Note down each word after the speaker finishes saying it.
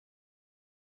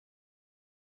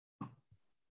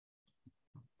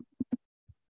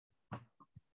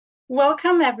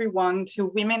Welcome everyone to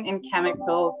Women in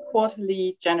Chemicals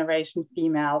quarterly Generation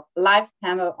Female live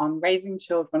panel on raising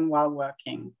children while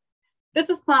working. This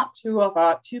is part 2 of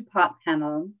our 2-part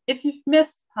panel. If you've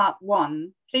missed part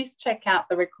 1, please check out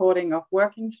the recording of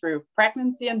Working Through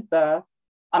Pregnancy and Birth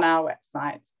on our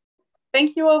website.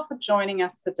 Thank you all for joining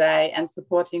us today and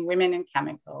supporting Women in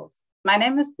Chemicals. My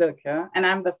name is Silke and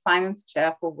I'm the Finance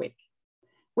Chair for WIC.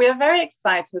 We are very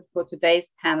excited for today's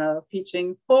panel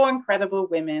featuring 4 incredible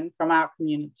women from our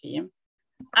community.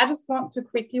 I just want to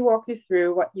quickly walk you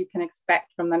through what you can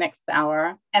expect from the next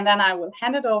hour, and then I will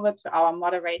hand it over to our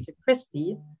moderator,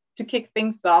 Christy, to kick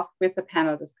things off with the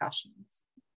panel discussions.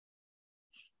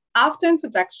 After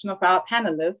introduction of our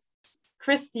panelists,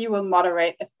 Christy will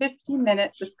moderate a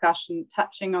 50-minute discussion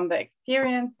touching on the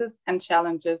experiences and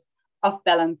challenges of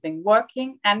balancing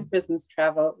working and business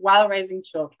travel while raising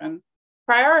children,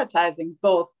 prioritizing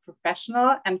both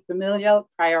professional and familial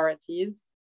priorities,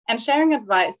 and sharing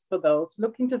advice for those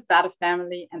looking to start a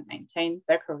family and maintain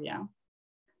their career.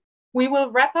 We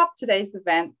will wrap up today's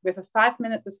event with a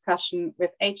 5-minute discussion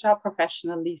with HR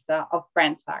professional Lisa of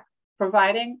Brenntag,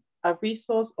 providing a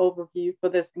resource overview for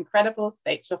this incredible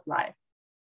stage of life.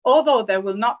 Although there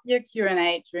will not be a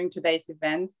Q&A during today's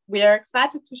event, we are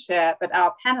excited to share that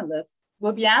our panelists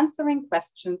will be answering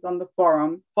questions on the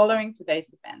forum following today's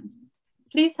event.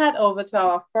 Please head over to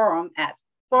our forum at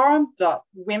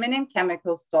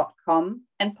forum.womeninchemicals.com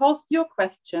and post your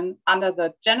question under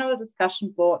the general discussion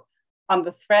board on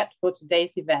the thread for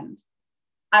today's event.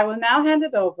 I will now hand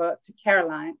it over to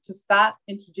Caroline to start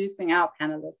introducing our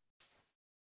panelists.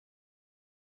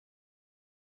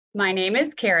 My name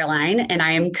is Caroline, and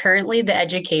I am currently the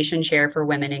Education Chair for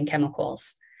Women in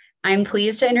Chemicals. I am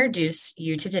pleased to introduce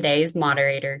you to today's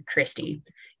moderator, Christy.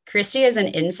 Christy is an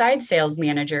inside sales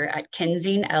manager at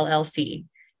Kenzine LLC,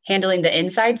 handling the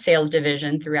inside sales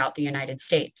division throughout the United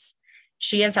States.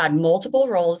 She has had multiple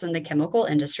roles in the chemical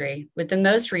industry, with the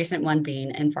most recent one being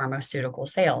in pharmaceutical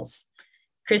sales.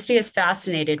 Christy is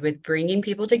fascinated with bringing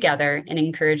people together and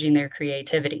encouraging their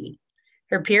creativity.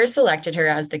 Her peers selected her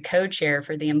as the co-chair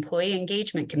for the Employee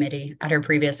Engagement Committee at her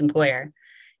previous employer.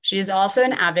 She is also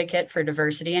an advocate for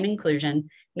diversity and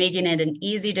inclusion, making it an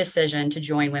easy decision to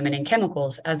join Women in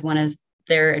Chemicals as one of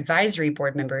their advisory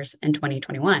board members in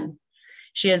 2021.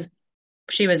 She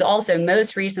was also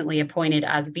most recently appointed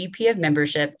as VP of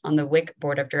Membership on the WIC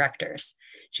Board of Directors.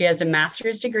 She has a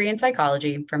master's degree in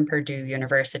psychology from Purdue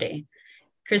University.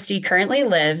 Christy currently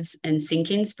lives in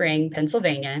Sinking Spring,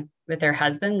 Pennsylvania, with her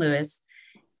husband, Louis,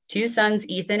 2 sons,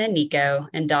 Ethan and Nico,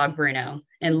 and dog Bruno,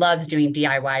 and loves doing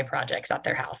DIY projects at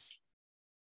their house.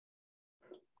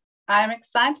 I'm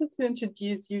excited to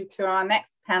introduce you to our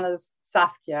next panelist,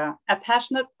 Saskia, a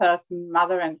passionate person,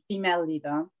 mother, and female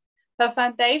leader. Her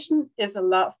foundation is a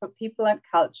love for people and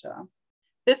culture.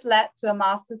 This led to a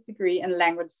master's degree in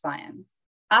language science.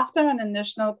 After an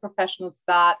initial professional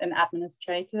start in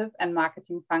administrative and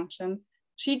marketing functions,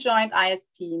 she joined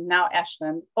ISP, now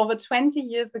Ashland, over 20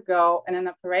 years ago in an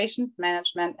operations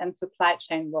management and supply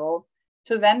chain role,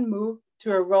 to then move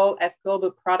to a role as global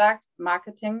product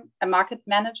marketing, a market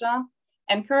manager,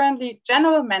 and currently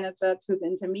general manager to the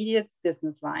intermediates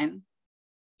business line.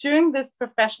 During this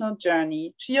professional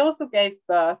journey, she also gave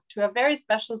birth to a very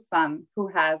special son who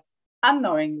has,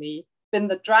 unknowingly, been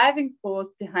the driving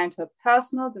force behind her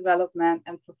personal development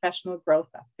and professional growth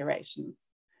aspirations.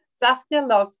 Saskia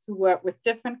loves to work with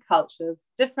different cultures,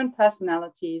 different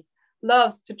personalities,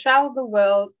 loves to travel the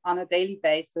world on a daily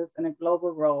basis in a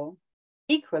global role.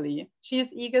 Equally, she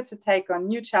is eager to take on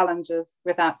new challenges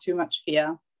without too much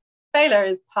fear. Failure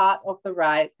is part of the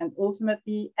ride and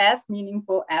ultimately as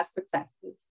meaningful as success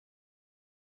is.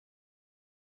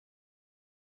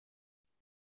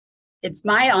 It's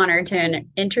my honor to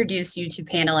introduce you to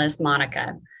panelist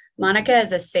Monica. Monica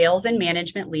is a sales and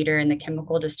management leader in the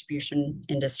chemical distribution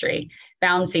industry,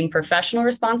 balancing professional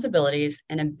responsibilities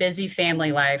and a busy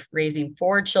family life, raising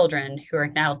 4 children who are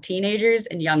now teenagers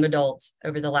and young adults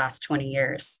over the last 20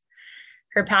 years.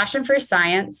 Her passion for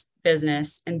science,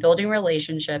 business, and building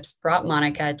relationships brought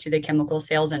Monica to the chemical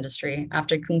sales industry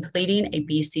after completing a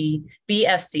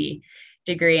BSc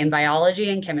degree in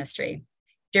biology and chemistry.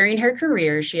 During her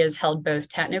career, she has held both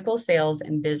technical sales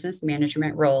and business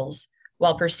management roles,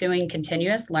 while pursuing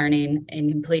continuous learning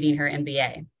and completing her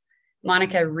MBA.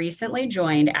 Monica recently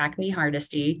joined Acme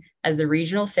Hardesty as the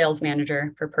Regional Sales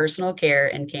Manager for Personal Care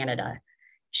in Canada.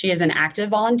 She is an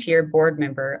active volunteer board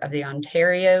member of the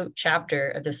Ontario chapter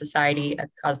of the Society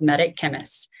of Cosmetic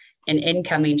Chemists and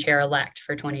incoming chair-elect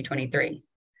for 2023.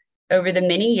 Over the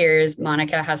many years,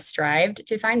 Monica has strived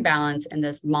to find balance in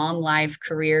this mom life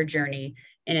career journey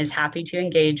and is happy to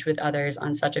engage with others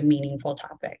on such a meaningful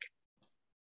topic.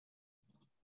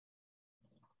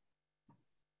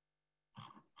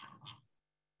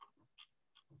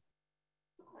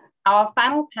 Our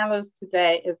final panelist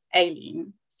today is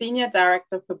Aileen, Senior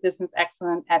Director for Business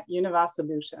Excellence at Univar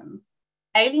Solutions.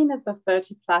 Aileen is a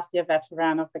 30-plus year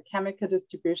veteran of the chemical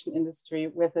distribution industry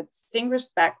with a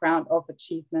distinguished background of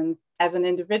achievements as an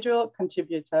individual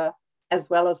contributor,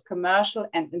 as well as commercial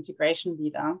and integration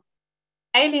leader.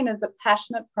 Aileen is a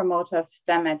passionate promoter of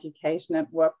STEM education and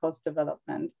workforce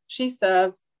development. She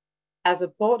serves as a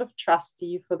board of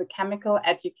trustee for the Chemical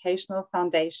Educational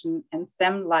Foundation and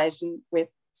STEM liaison with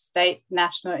state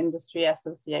national industry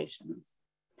associations.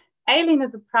 Aileen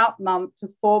is a proud mom to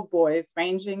 4 boys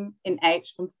ranging in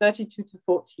age from 32 to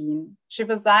 14. She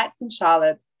resides in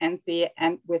Charlotte, NC,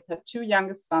 and with her 2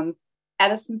 youngest sons,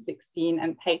 Addison 16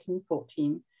 and Peyton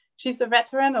 14. She's a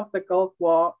veteran of the Gulf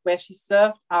War, where she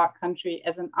served our country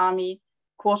as an Army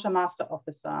quartermaster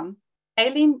officer.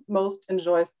 Aileen most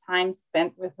enjoys time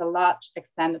spent with her large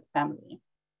extended family.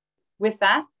 With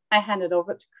that, I hand it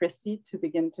over to Christy to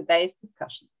begin today's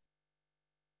discussion.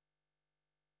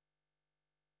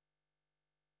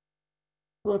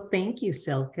 Well, thank you,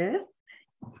 Silke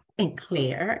and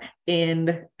Claire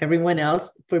and everyone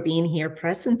else for being here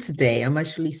present today. I'm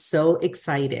actually so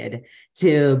excited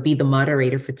to be the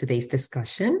moderator for today's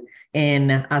discussion.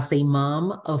 And as a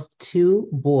mom of 2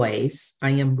 boys,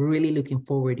 I am really looking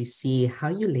forward to see how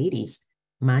you ladies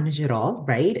manage it all,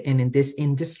 right? And in this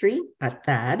industry at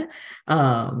that,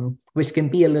 which can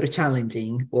be a little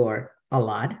challenging or a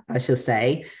lot, I should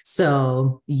say.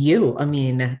 So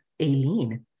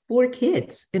Aileen, 4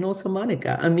 kids, and also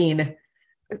Monica.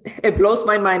 It blows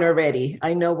my mind already.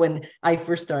 I know when I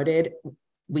first started,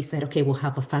 we said, okay, we'll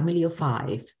have a family of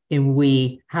 5. And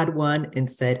we had one and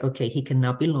said, okay, he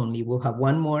cannot be lonely. We'll have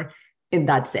 1 more. And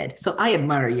that's it. So I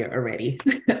admire you already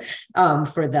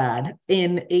for that.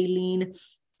 And Aileen,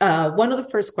 one of the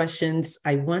first questions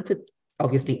I want to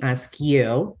obviously ask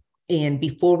you, and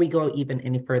before we go even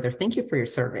any further, thank you for your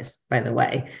service, by the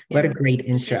way. What a great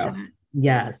intro.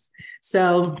 Yes.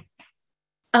 So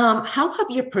how have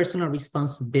your personal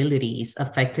responsibilities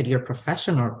affected your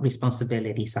professional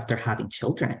responsibilities after having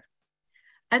children?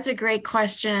 That's a great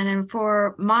question. And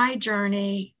for my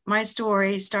journey, my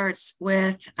story starts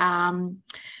with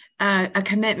a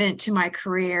commitment to my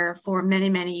career for many,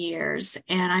 many years.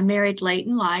 And I married late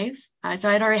in life. So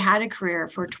I'd already had a career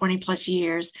for 20 plus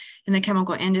years in the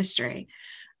chemical industry.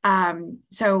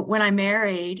 So when I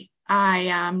married,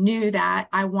 I knew that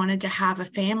I wanted to have a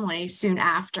family soon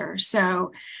after.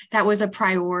 So that was a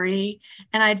priority.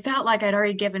 And I'd felt like I'd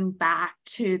already given back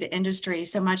to the industry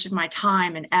so much of my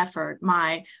time and effort,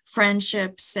 my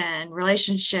friendships and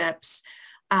relationships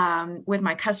with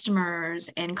my customers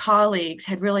and colleagues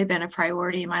had really been a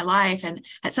priority in my life. And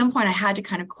at some point I had to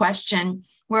kind of question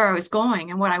where I was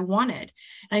going and what I wanted.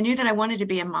 And I knew that I wanted to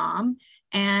be a mom.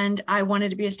 And I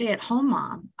wanted to be a stay-at-home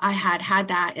mom. I had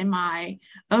that in my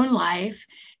own life.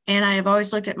 And I have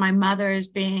always looked at my mother as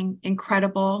being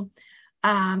incredible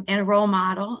and a role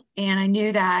model. And I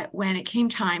knew that when it came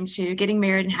time to getting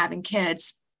married and having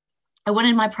kids, I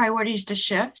wanted my priorities to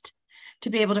shift to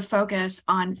be able to focus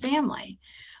on family.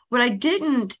 What I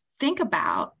didn't think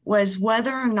about was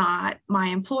whether or not my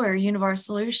employer, Univar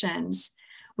Solutions,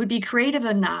 would be creative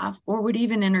enough or would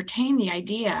even entertain the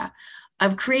idea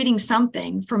of creating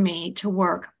something for me to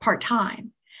work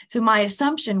part-time. So my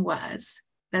assumption was,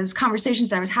 those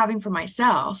conversations I was having for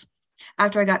myself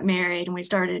after I got married and we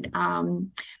started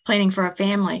planning for a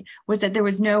family, was that there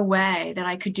was no way that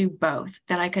I could do both,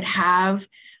 that I could have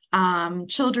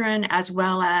children as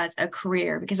well as a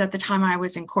career, because at the time I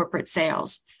was in corporate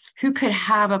sales. Who could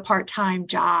have a part-time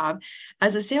job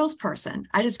as a salesperson?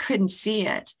 I just couldn't see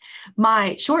it.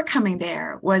 My shortcoming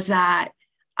there was that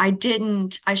I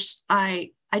didn't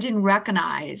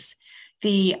recognize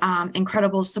the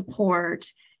incredible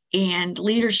support and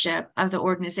leadership of the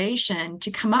organization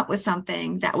to come up with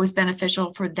something that was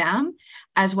beneficial for them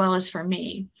as well as for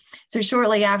me. So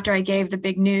shortly after I gave the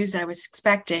big news that I was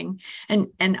expecting, and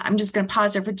I'm just going to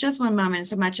pause there for just one moment,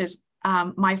 so much as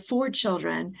my 4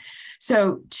 children.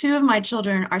 So 2 of my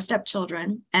children are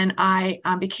stepchildren, and I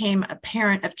became a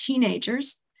parent of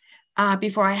teenagers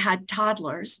before I had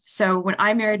toddlers. So when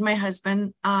I married my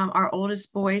husband, our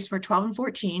oldest boys were 12 and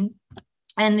 14,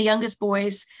 and the youngest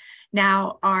boys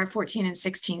now are 14 and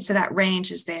 16. So that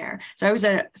range is there. So I was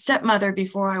a stepmother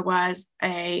before I was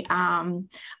a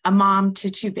mom to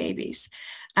 2 babies.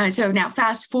 So now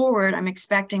fast forward, I'm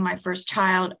expecting my first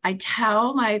child. I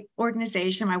tell my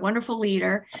organization, my wonderful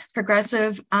leader,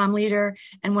 progressive leader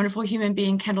and wonderful human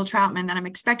being, Kendall Troutman, that I'm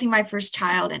expecting my first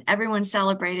child, and everyone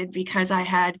celebrated because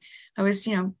I was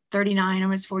 39,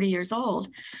 almost 40 years old.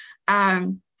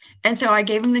 And so I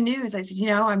gave him the news. I said,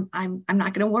 I'm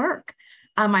not going to work.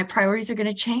 My priorities are going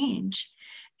to change.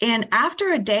 And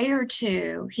after a day or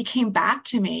two, he came back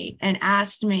to me and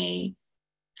asked me,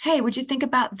 hey, would you think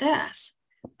about this?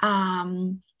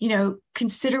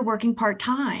 Consider working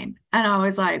part-time. And I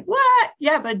was like, what?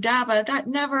 Yabba dabba, that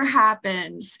never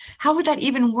happens. How would that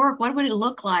even work? What would it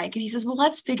look like? And he says, well,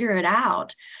 let's figure it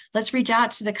out. Let's reach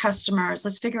out to the customers.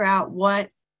 Let's figure out what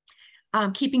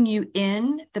keeping you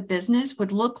in the business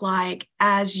would look like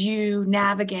as you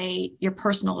navigate your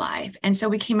personal life. And so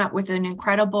we came up with an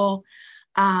incredible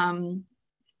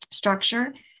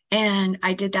structure. And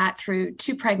I did that through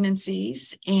 2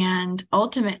 pregnancies. And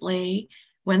ultimately,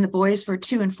 when the boys were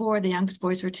 2 and 4, the youngest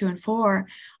boys were 2 and 4,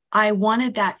 I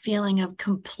wanted that feeling of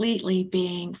completely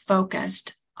being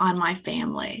focused on my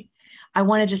family. I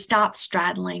wanted to stop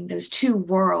straddling those 2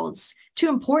 worlds, 2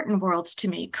 important worlds to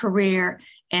me, career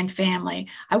and family.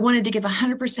 I wanted to give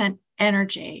 100%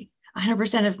 energy,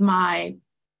 100% of my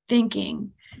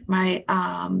thinking,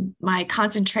 my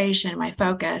concentration, my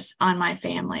focus on my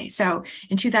family. So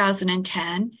in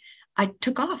 2010, I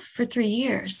took off for 3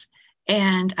 years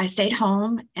and I stayed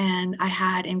home and I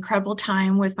had incredible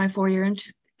time with my 4-year and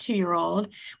 2-year-old.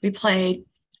 We played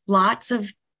lots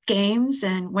of games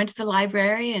and went to the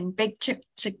library and baked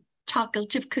chocolate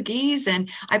chip cookies, and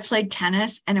I played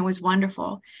tennis, and it was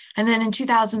wonderful. And then in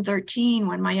 2013,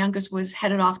 when my youngest was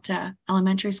headed off to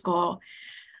elementary school,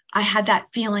 I had that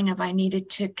feeling of I needed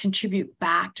to contribute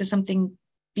back to something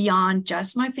beyond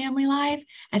just my family life.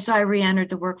 And so I re-entered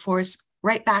the workforce,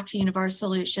 right back to Univar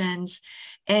Solutions,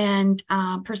 and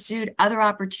pursued other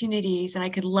opportunities that I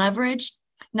could leverage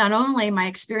not only my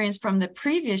experience from the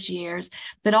previous years,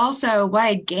 but also what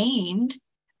I gained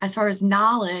as far as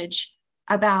knowledge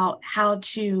about how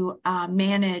to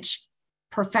manage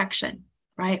perfection,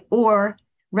 right? Or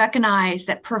recognize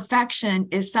that perfection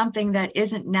is something that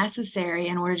isn't necessary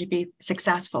in order to be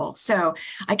successful. So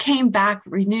I came back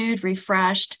renewed,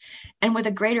 refreshed, and with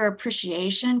a greater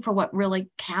appreciation for what really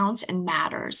counts and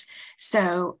matters.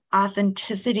 So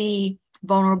authenticity,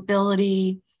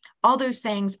 vulnerability, all those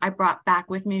things I brought back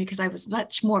with me because I was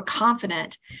much more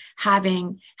confident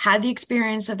having had the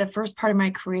experience of the first part of my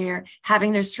career,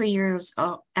 having those 3 years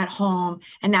at home,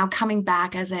 and now coming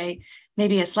back as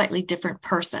maybe a slightly different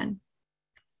person.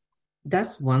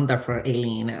 That's wonderful,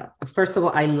 Aileen. First of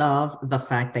all, I love the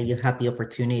fact that you had the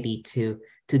opportunity to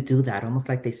do that. Almost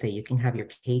like they say, you can have your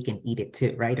cake and eat it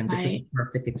too, right? And this is a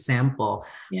perfect example.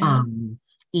 Yeah.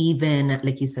 Even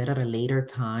like you said, at a later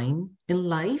time in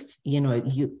life,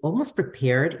 you almost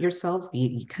prepared yourself.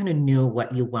 You kind of knew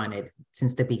what you wanted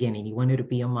since the beginning. You wanted to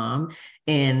be a mom.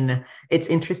 And it's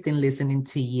interesting listening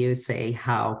to you say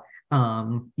how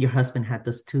your husband had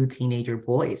those 2 teenager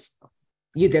boys.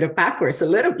 You did it backwards a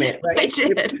little bit, right? I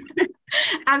did.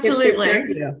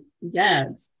 Absolutely.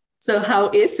 Yes. So how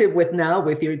is it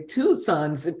with your 2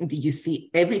 sons? Do you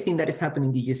see everything that is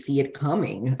happening? Do you see it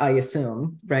coming? I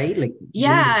assume, right?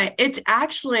 It's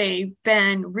actually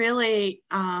been really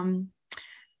a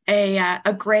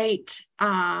great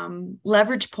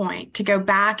leverage point to go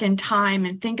back in time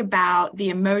and think about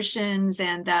the emotions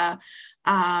and the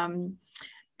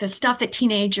stuff that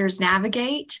teenagers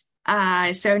navigate.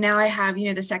 So now I have,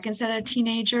 the second set of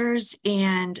teenagers,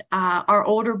 and our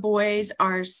older boys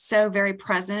are so very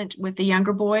present with the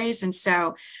younger boys. And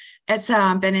so it's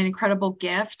been an incredible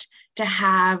gift to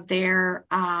have their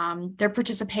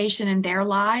participation in their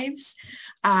lives.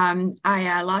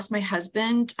 I lost my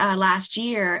husband last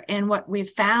year. And what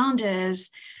we've found is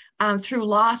through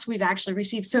loss, we've actually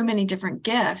received so many different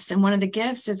gifts. And one of the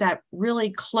gifts is that really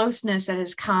closeness that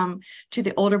has come to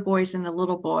the older boys and the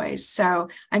little boys. So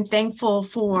I'm thankful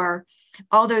for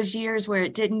all those years where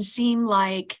it didn't seem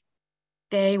like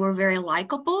they were very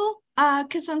likable,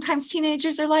 because sometimes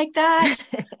teenagers are like that,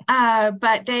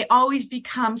 but they always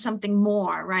become something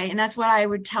more, right? And that's what I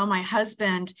would tell my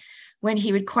husband when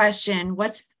he would question,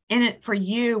 what's in it for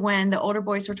you when the older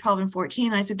boys were 12 and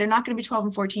 14? I said, they're not going to be 12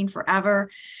 and 14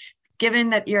 forever. Given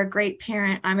that you're a great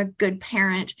parent, I'm a good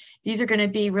parent, these are going to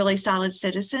be really solid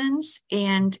citizens,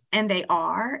 and they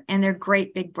are, and they're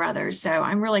great big brothers. So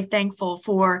I'm really thankful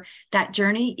for that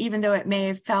journey, even though it may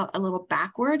have felt a little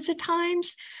backwards at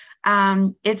times.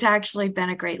 It's actually been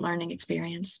a great learning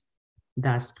experience.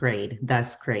 That's great.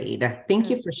 That's great. Thank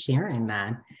you for sharing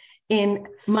that. And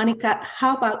Monica,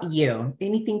 how about you?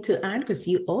 Anything to add? Because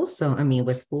you also, I mean,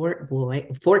 with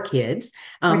four kids,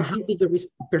 how did your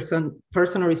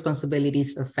personal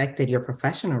responsibilities affected your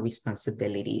professional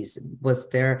responsibilities? Was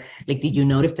there, like, did you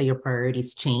notice that your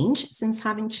priorities change since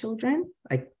having children?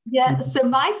 So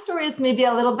my story is maybe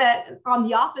a little bit on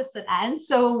the opposite end.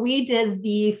 So we did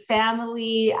the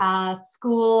family,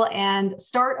 school, and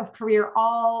start of career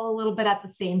all a little bit at the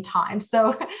same time.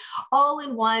 So all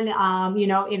in one,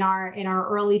 in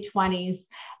our early 20s.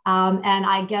 And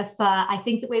I guess I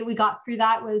think the way we got through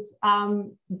that was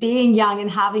being young and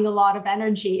having a lot of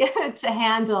energy to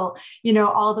handle,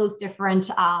 all those different,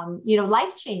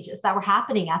 life changes that were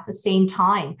happening at the same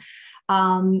time.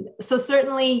 So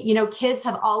certainly, kids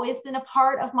have always been a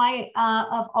part of my,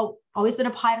 always been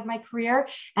a part of my career.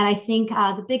 And I think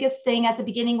the biggest thing at the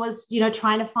beginning was,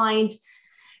 trying to find,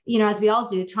 as we all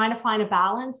do, trying to find a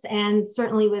balance. And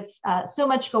certainly with so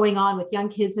much going on with young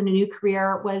kids in a new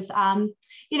career was,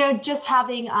 just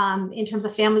having, in terms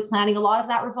of family planning, a lot of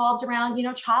that revolved around,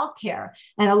 childcare,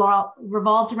 and a lot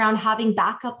revolved around having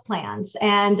backup plans.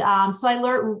 And so I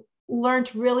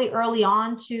learned really early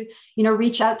on to,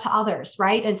 reach out to others,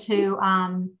 right? And to,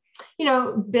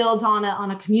 build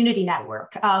on a community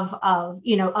network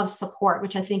of support,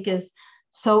 which I think is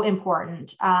so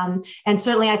important. And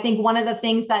certainly I think one of the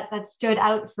things that stood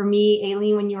out for me,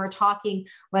 Aileen, when you were talking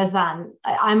was,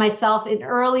 I myself in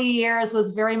early years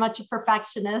was very much a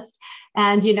perfectionist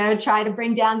and, try to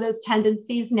bring down those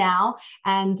tendencies now.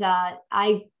 And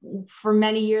for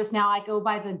many years now, I go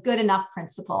by the good enough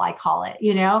principle, I call it,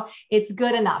 it's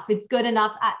good enough. It's good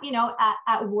enough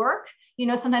at work.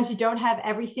 Sometimes you don't have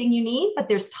everything you need, but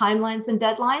there's timelines and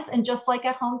deadlines. And just like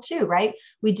at home too, right?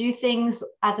 We do things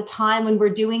at the time when we're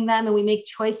doing them, and we make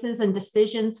choices and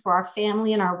decisions for our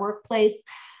family and our workplace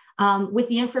with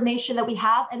the information that we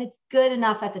have. And it's good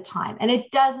enough at the time. And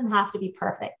it doesn't have to be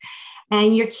perfect.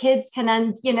 And your kids can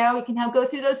go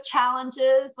through those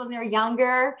challenges when they're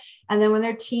younger, and then when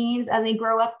they're teens, and they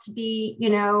grow up to be,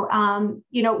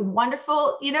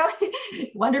 wonderful,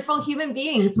 wonderful human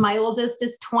beings. My oldest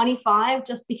is 25,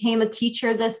 just became a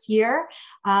teacher this year.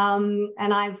 And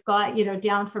I've got,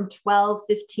 down from 12,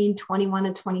 15, 21,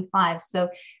 and 25. So,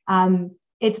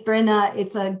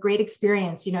 it's a great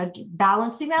experience,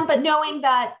 balancing them, but knowing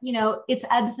that, it's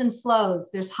ebbs and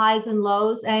flows, there's highs and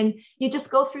lows, and you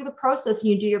just go through the process and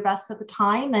you do your best at the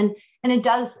time. And it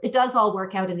does all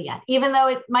work out in the end, even though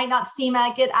it might not seem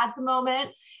like it at the moment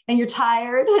and you're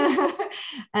tired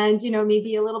and,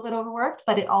 maybe a little bit overworked,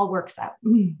 but it all works out.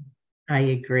 I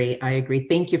agree.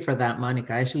 Thank you for that,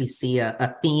 Monica. I actually see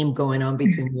a theme going on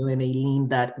between you and Aileen,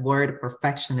 that word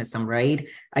perfectionism, right?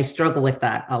 I struggle with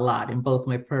that a lot in both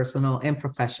my personal and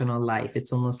professional life.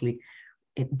 It's almost like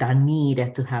that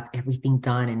need to have everything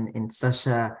done in such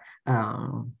a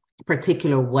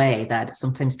particular way that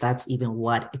sometimes that's even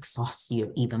what exhausts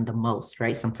you even the most,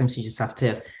 right? Sometimes you just have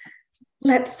to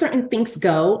let certain things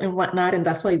go and whatnot. And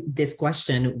that's why this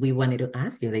question we wanted to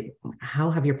ask you, like,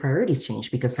 how have your priorities changed?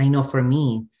 Because I know for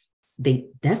me, they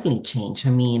definitely change.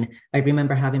 I mean, I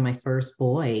remember having my first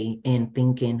boy and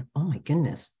thinking, oh my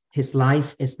goodness, his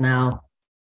life is now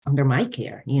under my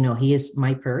care. He is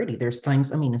my priority. There's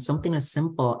times, something as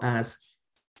simple as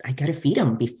I got to feed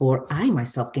him before I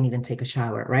myself can even take a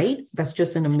shower, right? That's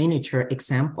just in a miniature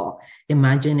example.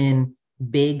 Imagine in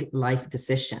big life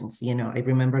decisions. I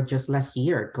remember just last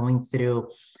year going through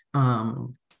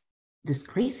this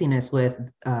craziness with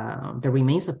the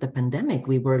remains of the pandemic.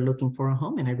 We were looking for a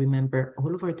home, and I remember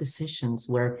all of our decisions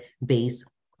were based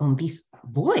on these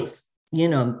boys.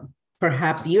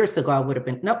 Perhaps years ago I would have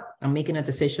been, nope, I'm making a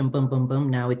decision, boom, boom,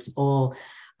 boom. Now it's all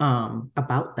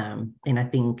about them. And I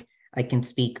think I can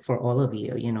speak for all of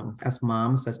you, as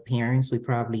moms, as parents, we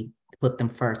probably put them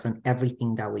first on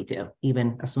everything that we do,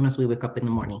 even as soon as we wake up in the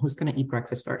morning. Who's going to eat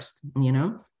breakfast first,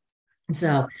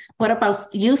 So what about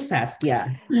you,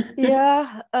 Saskia?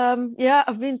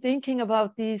 I've been thinking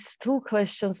about these two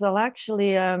questions. Well,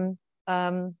 actually,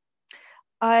 for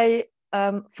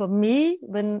me,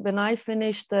 when I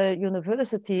finished the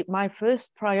university, my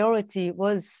first priority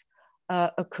was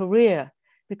a career,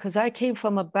 because I came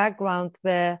from a background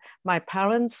where my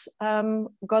parents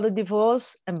got a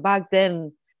divorce, and back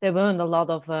then there weren't a lot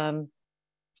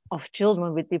of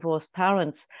children with divorced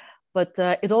parents, but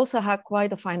it also had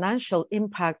quite a financial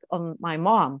impact on my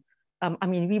mom.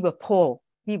 We were poor.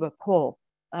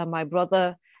 My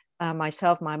brother,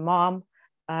 myself, my mom.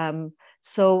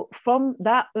 So from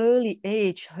that early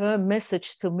age, her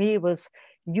message to me was,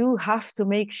 you have to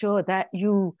make sure that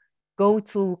you go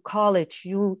to college,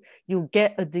 you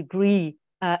get a degree,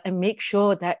 and make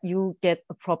sure that you get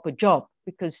a proper job,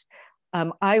 because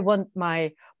I want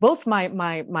both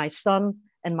my son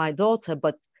and my daughter,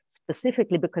 but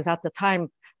specifically because at the time,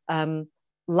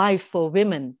 life for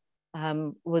women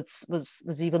was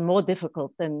even more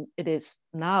difficult than it is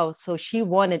now. So she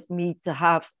wanted me to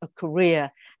have a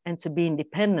career and to be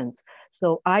independent.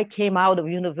 So I came out of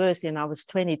university and I was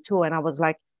 22, and I was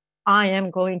like, I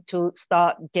am going to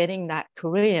start getting that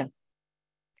career.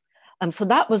 So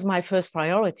that was my first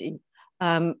priority.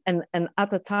 And at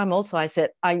the time also I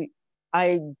said,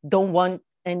 I don't want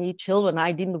any children.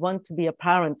 I didn't want to be a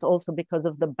parent, also because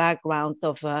of the background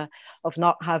of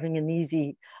not having an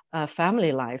easy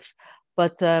family life.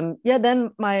 But yeah,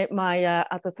 then my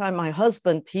at the time, my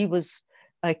husband, he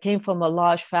came from a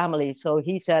large family. So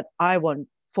he said, I want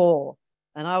 4.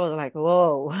 And I was like,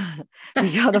 whoa,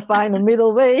 we got to find a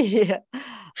middle way here.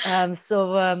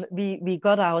 So we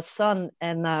got our son,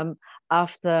 and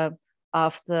after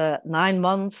 9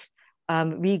 months,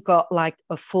 we got like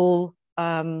a full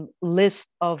list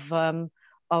of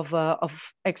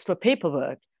extra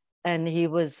paperwork, and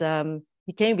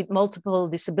he came with multiple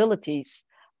disabilities,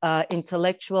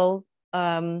 intellectual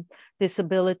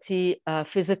disability,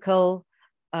 physical,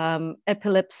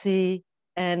 epilepsy,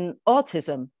 and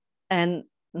autism, and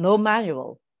no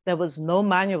manual. There was no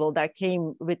manual that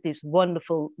came with this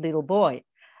wonderful little boy.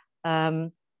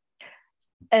 And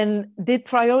did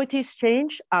priorities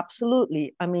change?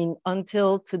 Absolutely. I mean,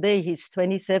 until today, he's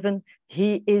 27.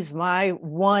 He is my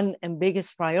one and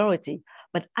biggest priority.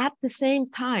 But at the same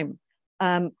time,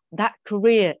 that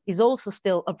career is also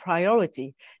still a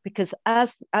priority, because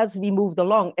as we moved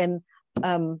along, and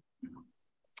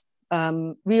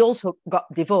we also got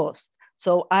divorced.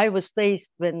 So I was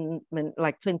faced when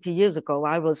like 20 years ago,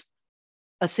 I was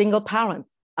a single parent.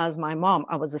 As my mom,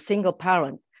 I was a single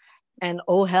parent, and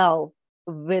oh hell,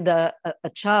 with a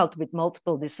child with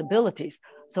multiple disabilities.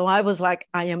 So I was like,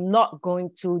 I am not going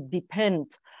to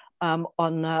depend on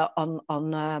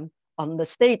the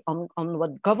state, on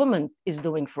what government is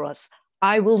doing for us.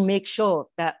 I will make sure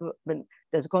that when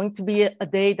there's going to be a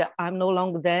day that I'm no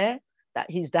longer there, that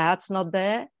his dad's not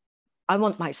there, I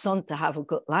want my son to have a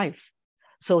good life.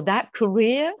 So that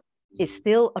career is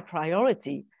still a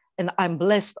priority. And I'm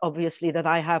blessed, obviously, that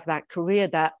I have that career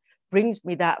that brings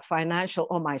me that financial,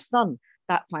 or my son,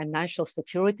 that financial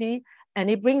security, and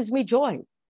it brings me joy.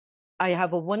 I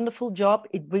have a wonderful job.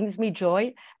 It brings me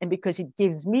joy. And because it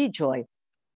gives me joy,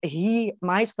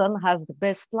 my son has the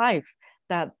best life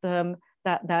that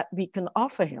we can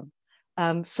offer him.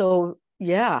 So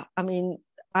yeah, I mean,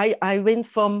 I went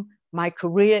from my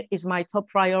career is my top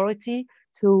priority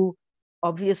to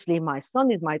obviously my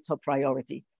son is my top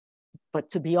priority.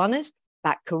 But to be honest,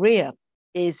 that career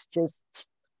is just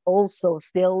also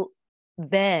still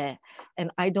there.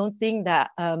 And I don't think that,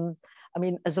 I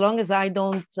mean, as long as I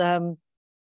don't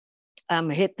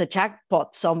hit the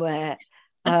jackpot somewhere,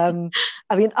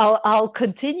 I mean, I'll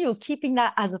continue keeping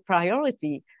that as a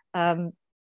priority.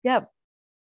 Yeah.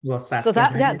 Well, Saskia,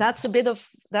 so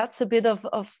that's a bit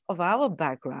of our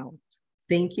background.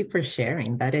 Thank you for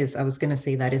sharing. That is, I was going to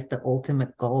say, that is the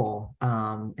ultimate goal.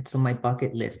 It's on my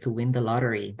bucket list to win the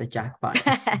lottery, the jackpot,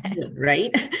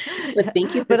 right? But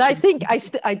thank you. But I think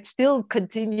I'd still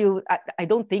continue. I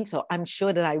don't think so. I'm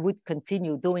sure that I would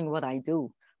continue doing what I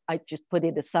do. I just put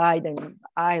it aside, and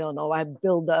I don't know, I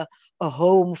build a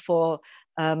home for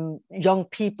young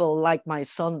people like my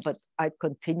son, but I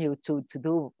continue to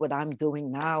do what I'm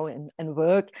doing now and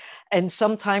work. And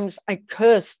sometimes I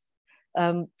curse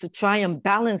to try and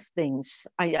balance things.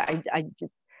 I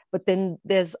just, but then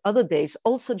there's other days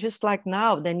also, just like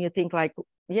now, then you think like,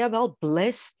 yeah, well,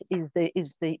 blessed is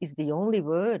the only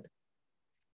word.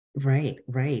 Right.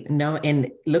 No,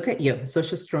 and look at you,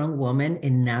 such a strong woman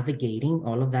in navigating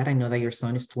all of that. I know that your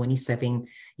son is 27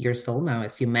 years old now,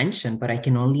 as you mentioned, but I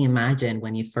can only imagine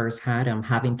when you first had him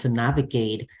having to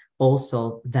navigate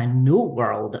also the new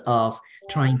world of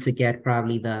trying to get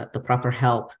probably the proper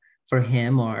help for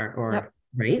him or yep.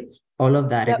 Right? All of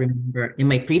that. Yep. I remember in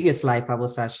my previous life, I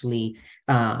was actually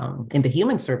in the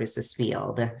human services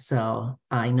field. So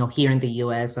I know here in the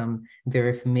US, I'm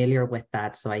very familiar with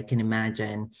that. So I can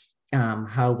imagine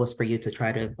how it was for you to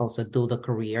try to also do the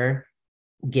career,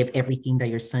 give everything that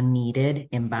your son needed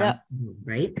and back to you,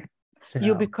 right? So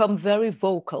you become very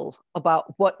vocal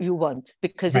about what you want,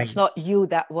 because it's not you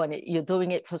that want it. You're doing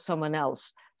it for someone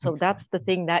else. So that's the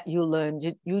thing that you learn.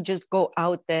 You just go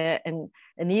out there, and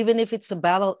even if it's a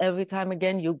battle every time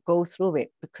again, you go through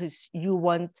it, because you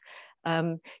want,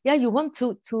 you want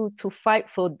to fight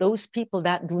for those people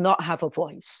that do not have a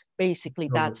voice. Basically,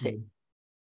 that's it.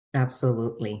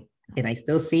 Absolutely. And I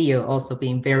still see you also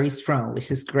being very strong,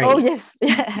 which is great. Oh, yes.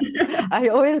 Yeah. I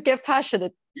always get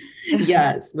passionate.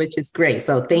 Yes, which is great.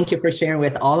 So thank you for sharing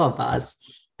with all of us.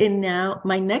 And now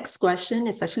my next question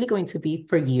is actually going to be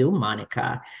for you,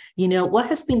 Monica. What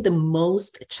has been the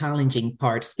most challenging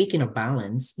part, speaking of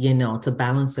balance, to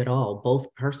balance it all, both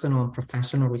personal and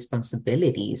professional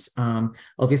responsibilities?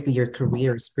 Obviously your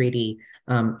career is pretty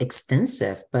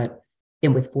extensive,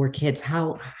 and with 4 kids,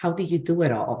 how do you do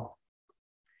it all?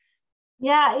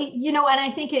 Yeah, and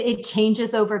I think it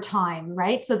changes over time,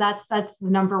 right? So that's the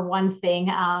number one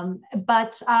thing.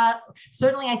 But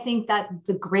certainly, I think that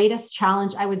the greatest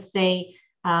challenge I would say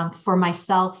for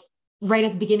myself, right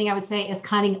at the beginning, I would say, is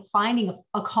kind of finding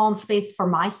a calm space for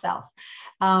myself,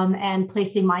 and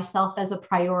placing myself as a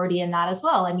priority in that as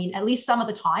well. I mean, at least some of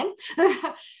the time,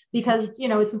 because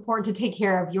it's important to take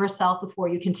care of yourself before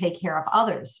you can take care of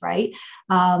others, right?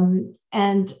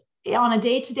 And on a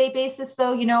day-to-day basis,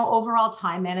 though, overall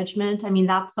time management, I mean,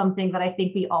 that's something that I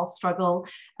think we all struggle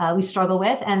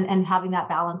with, and having that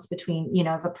balance between,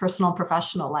 the personal and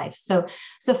professional life. So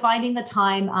finding the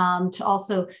time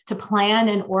to plan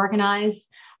and organize,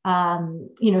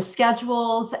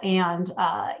 schedules and,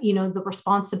 the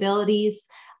responsibilities,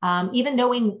 even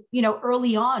knowing,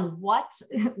 early on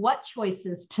what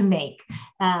choices to make,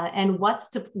 and what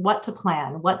to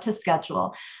plan, what to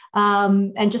schedule,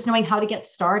 and just knowing how to get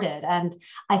started. And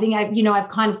I think I've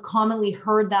kind of commonly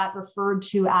heard that referred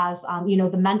to as,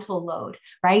 the mental load,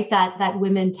 right? That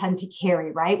women tend to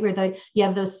carry, right? Where you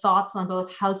have those thoughts on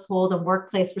both household and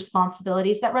workplace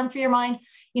responsibilities that run through your mind,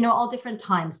 all different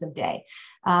times of day.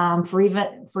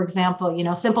 For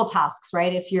example, simple tasks,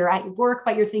 right? If you're at work,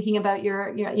 but you're thinking about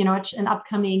your an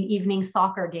upcoming evening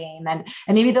soccer game, and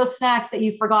maybe those snacks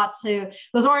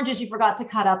those oranges you forgot to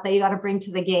cut up that you got to bring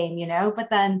to the game, but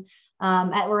then,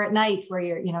 at night where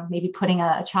you're, maybe putting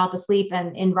a child to sleep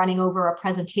and running over a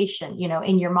presentation,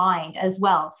 in your mind as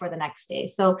well for the next day.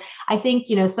 So I think,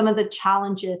 some of the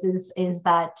challenges is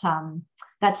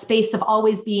that space of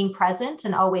always being present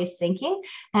and always thinking,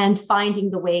 and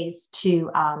finding the ways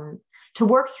to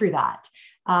work through that.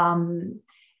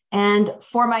 And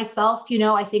for myself,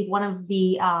 I think one of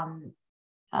the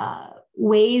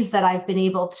ways that I've been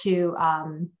able to,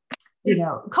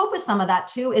 cope with some of that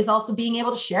too, is also being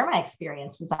able to share my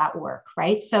experiences at work,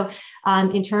 right? So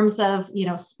in terms of,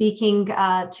 speaking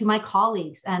to my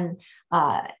colleagues and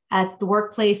at the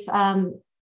workplace,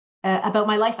 about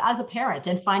my life as a parent,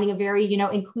 and finding a very,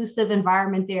 inclusive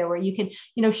environment there where you can,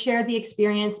 share the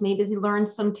experience, maybe learn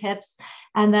some tips,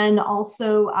 and then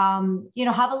also,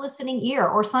 have a listening ear,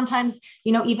 or sometimes,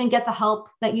 even get the help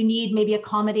that you need, maybe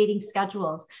accommodating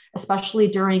schedules, especially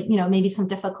during, maybe some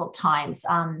difficult times.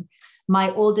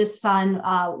 My oldest son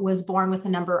was born with a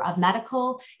number of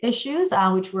medical issues,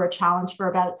 which were a challenge for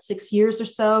about 6 years or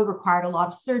so, required a lot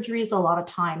of surgeries, a lot of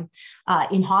time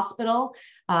in hospital,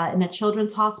 in a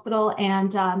children's hospital.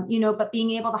 And, but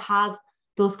being able to have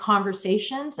those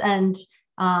conversations, and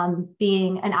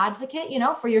being an advocate,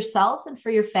 for yourself and for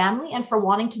your family, and for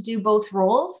wanting to do both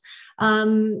roles.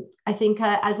 I think,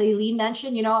 as Aileen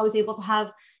mentioned, I was able to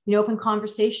have open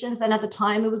conversations. And at the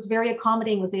time, it was very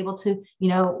accommodating, was able to,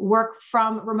 work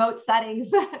from remote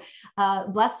settings,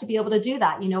 blessed to be able to do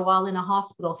that, while in a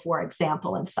hospital, for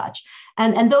example, and such.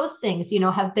 And those things,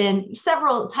 have been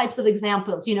several types of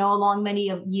examples, along many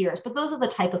years, but those are the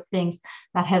type of things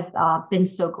that have been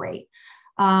so great.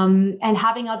 And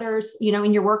having others,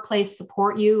 in your workplace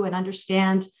support you and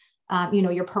understand,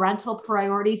 your parental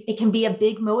priorities, it can be a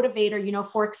big motivator,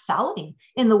 for excelling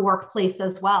in the workplace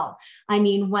as well. I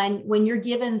mean, when you're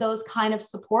given those kind of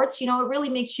supports, it really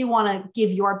makes you want to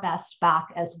give your best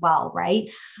back as well, right?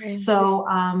 Right. So,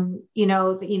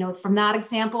 from that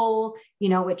example,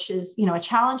 which is, a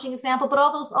challenging example, but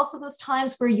also those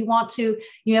times where you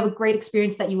have a great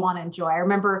experience that you want to enjoy. I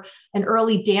remember an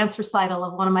early dance recital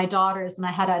of one of my daughters, and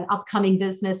I had an upcoming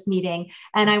business meeting,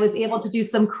 and I was able to do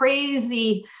some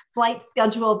crazy flight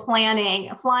schedule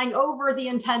planning, flying over the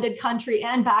intended country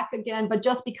and back again, but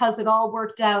just because it all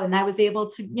worked out, and I was able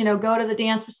to, go to the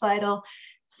dance recital,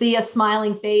 see a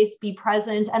smiling face, be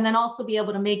present, and then also be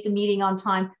able to make the meeting on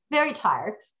time. Very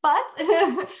tired, but,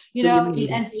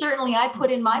 and certainly I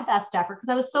put in my best effort,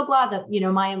 because I was so glad that,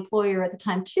 my employer at the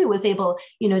time too was able,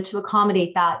 to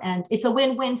accommodate that. And it's a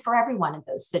win-win for everyone in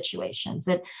those situations.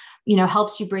 It,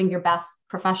 helps you bring your best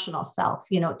professional self,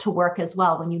 to work as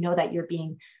well, when you know that you're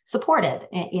being supported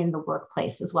in the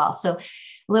workplace as well. So a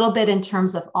little bit in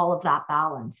terms of all of that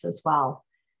balance as well.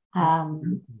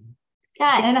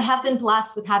 Yeah, and I have been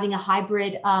blessed with having a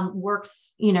hybrid work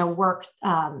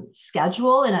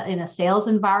schedule in a sales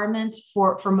environment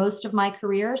for most of my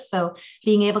career. So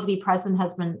being able to be present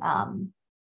has been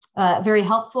very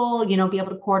helpful, be able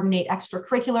to coordinate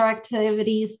extracurricular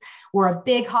activities. We're a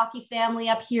big hockey family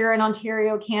up here in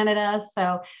Ontario, Canada.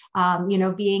 So,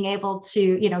 being able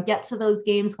to, get to those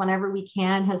games whenever we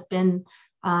can has been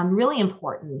really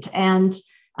important. And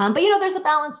but, there's a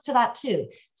balance to that too.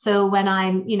 So when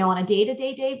I'm, on a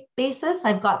day-to-day basis,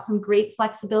 I've got some great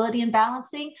flexibility and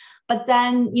balancing. But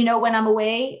then, when I'm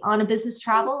away on a business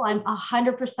travel, I'm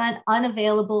 100%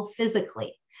 unavailable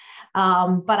physically.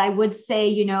 But I would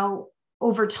say,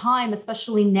 over time,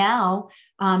 especially now,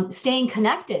 staying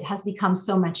connected has become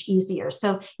so much easier.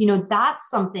 So, that's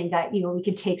something that, we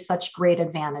could take such great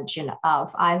advantage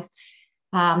of.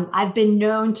 I've been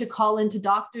known to call into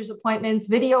doctor's appointments,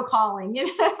 video calling.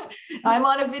 I'm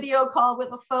on a video call with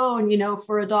a phone,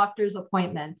 for a doctor's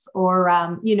appointments, or,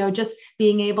 just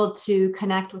being able to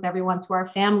connect with everyone through our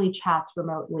family chats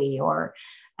remotely, or,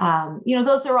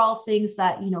 those are all things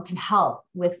that, can help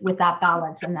with that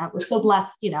balance, and that we're so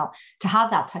blessed, to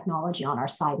have that technology on our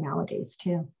side nowadays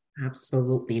too.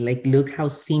 Absolutely. Like, look how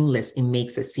seamless it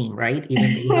makes it seem, right?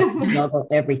 Even though you have to juggle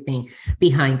everything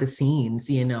behind the scenes,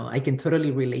 I can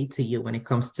totally relate to you when it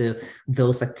comes to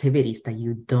those activities that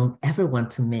you don't ever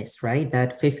want to miss, right?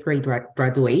 That fifth grade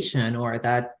graduation, or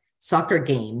that soccer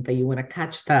game that you want to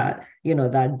catch that,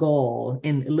 that goal,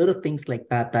 and little things like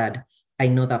that, that I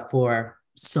know that for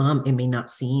some, it may not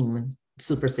seem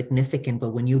super significant,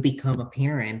 but when you become a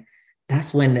parent,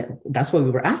 that's what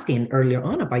we were asking earlier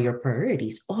on about your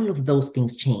priorities. All of those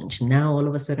things change. Now, all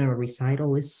of a sudden, a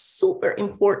recital is super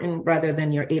important rather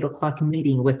than your 8 o'clock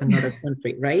meeting with another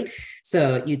country, right?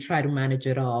 So you try to manage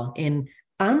it all. And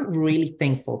I'm really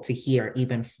thankful to hear,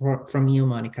 even from you,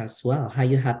 Monica, as well, how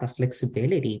you had the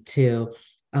flexibility to,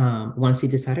 once you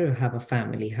decided to have a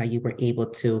family, how you were able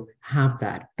to have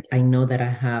that. I know that I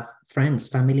have friends,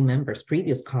 family members,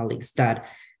 previous colleagues that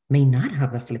may not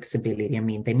have the flexibility. I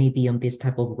mean, they may be on these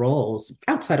type of roles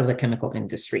outside of the chemical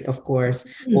industry, of course,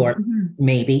 or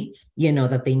maybe,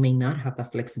 that they may not have the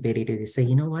flexibility to say,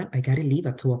 you know what, I got to leave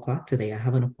at 2 o'clock today. I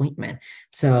have an appointment.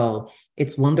 So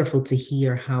it's wonderful to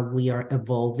hear how we are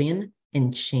evolving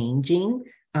and changing,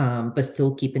 but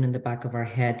still keeping in the back of our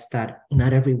heads that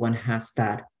not everyone has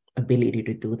that ability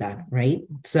to do that, right?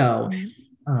 So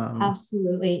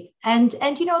absolutely. And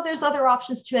there's other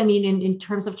options too. I mean, in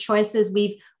terms of choices,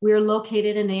 we're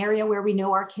located in an area where we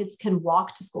know our kids can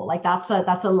walk to school. Like that's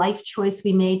a life choice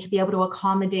we made to be able to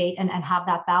accommodate and have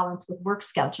that balance with work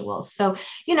schedules. So,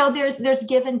 there's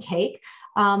give and take.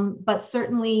 But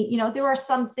certainly, there are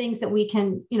some things that we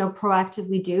can,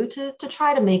 proactively do to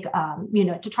try to make,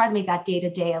 that day to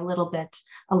day a little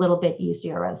bit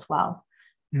easier as well.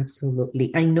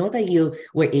 Absolutely. I know that you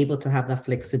were able to have that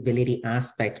flexibility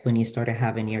aspect when you started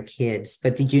having your kids,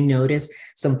 but did you notice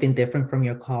something different from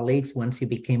your colleagues once you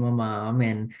became a mom?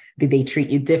 And did they treat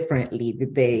you differently?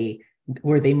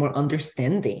 Were they more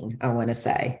understanding, I want to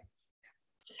say?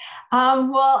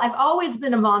 Well, I've always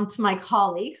been a mom to my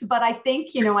colleagues, but I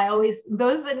think,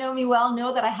 those that know me well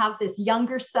know that I have this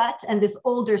younger set and this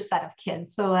older set of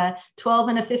kids. So a 12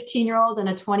 and a 15-year-old and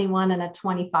a 21 and a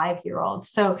 25-year-old.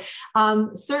 So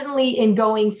certainly in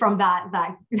going from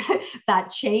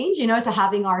that change, to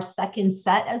having our second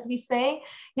set, as we say.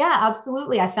 Yeah,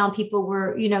 absolutely. I found people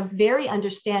were, very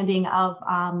understanding of,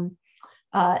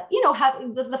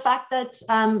 having the fact that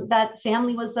that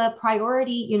family was a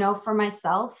priority, for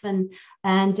myself, and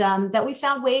that we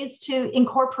found ways to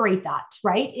incorporate that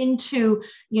right into,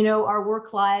 our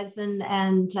work lives, and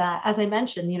as I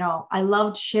mentioned, I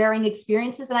loved sharing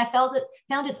experiences, and I found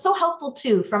it so helpful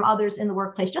too from others in the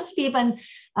workplace, just to be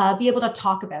able to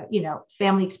talk about,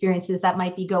 family experiences that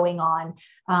might be going on.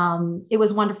 It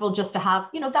was wonderful just to have,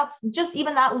 that's just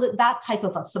even that type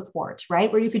of a support,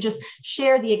 right? Where you could just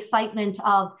share the excitement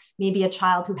of maybe a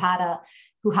child who had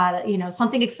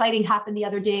something exciting happened the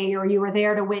other day, or you were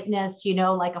there to witness,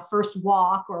 like a first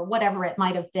walk or whatever it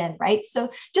might have been, right?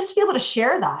 So just to be able to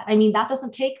share that, I mean, that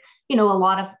doesn't take, a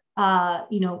lot of,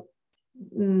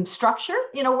 structure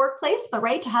in a workplace, but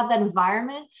right, to have that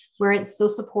environment where it's so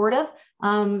supportive,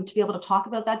 to be able to talk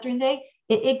about that during the day,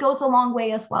 it goes a long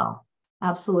way as well.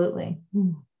 Absolutely.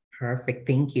 Perfect.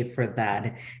 Thank you for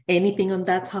that. Anything on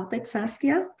that topic,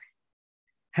 Saskia?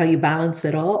 How you balance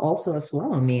it all also as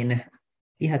well? I mean,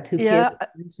 you had 2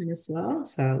 kids as well,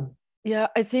 so. Yeah,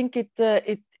 I think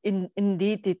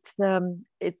indeed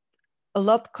a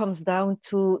lot comes down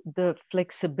to the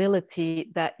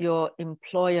flexibility that your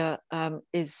employer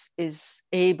is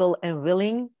able and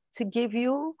willing to give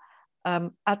you.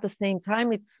 At the same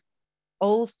time, it's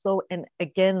also, and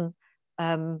again,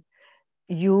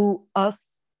 us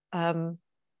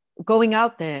going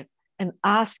out there and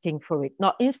asking for it,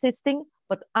 not insisting,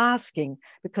 but asking,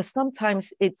 because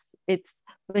sometimes it's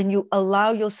when you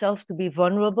allow yourself to be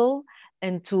vulnerable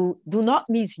and to do not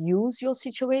misuse your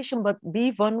situation, but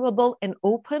be vulnerable and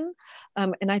open.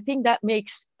 And I think that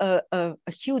makes a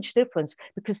huge difference,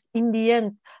 because in the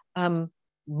end,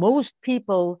 most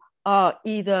people are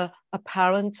either a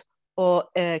parent or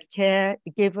a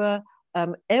caregiver.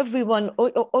 Everyone,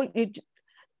 or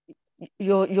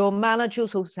your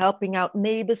managers who's helping out,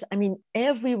 neighbors. I mean,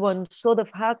 everyone sort of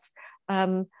has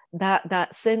that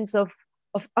sense of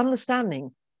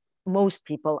understanding. Most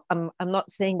people. I'm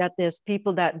not saying that there's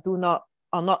people that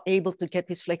are not able to get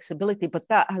this flexibility, but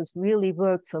that has really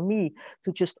worked for me,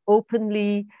 to just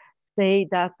openly say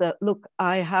that, look,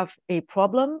 I have a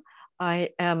problem.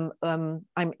 I'm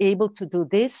able to do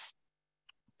this,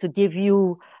 to give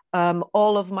you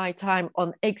all of my time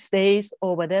on X days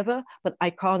or whatever, but I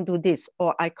can't do this,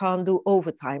 or I can't do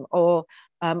overtime, or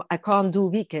I can't do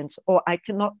weekends, or I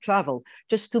cannot travel.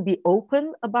 Just to be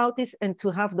open about this and to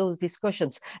have those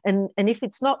discussions. And if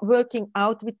it's not working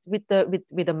out with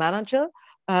the manager,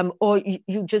 or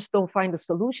you just don't find the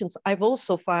solutions, I've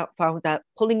also found that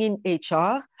pulling in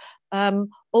HR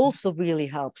also really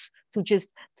helps, to just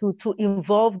to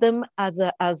involve them as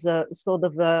a sort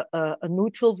of a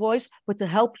neutral voice, but to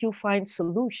help you find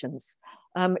solutions.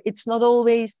 It's not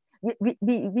always,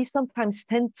 we sometimes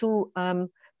tend to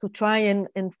try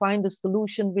and find a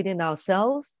solution within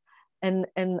ourselves, and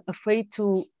afraid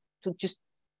to just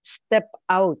step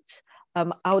out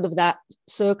of that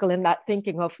circle and that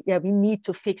thinking of, yeah, we need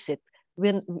to fix it,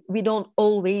 when we don't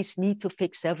always need to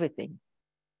fix everything.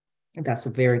 That's a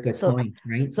very good point,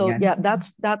 right? So yeah,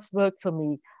 that's worked for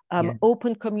me. Yes.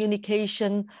 Open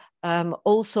communication,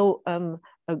 also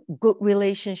good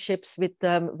relationships with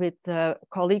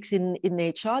colleagues in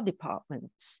HR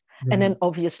departments, right. And then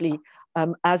obviously,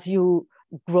 as you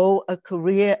grow a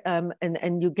career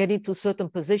and you get into certain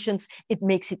positions, it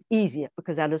makes it easier,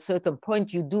 because at a certain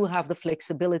point you do have the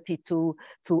flexibility to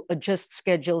adjust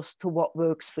schedules to what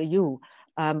works for you.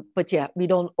 But yeah, we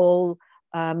don't all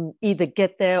either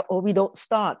get there, or we don't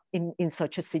start in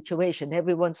such a situation.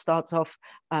 Everyone starts off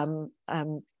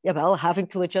having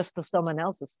to adjust to someone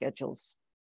else's schedules.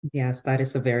 Yes, that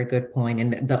is a very good point.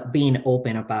 And being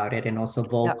open about it, and also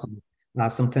vocal. Yeah.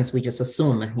 Sometimes we just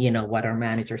assume, what our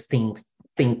managers think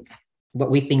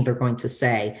what we think they're going to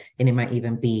say, and it might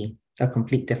even be a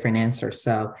complete different answer.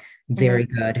 So very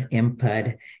good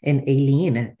input. And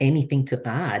Aileen, anything to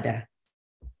add?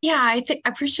 Yeah, I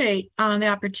appreciate the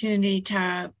opportunity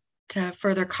to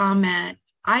further comment.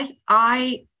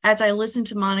 I as I listen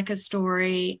to Monica's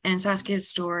story and Saskia's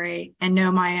story and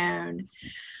know my own,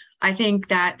 I think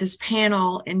that this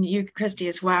panel, and you, Christy,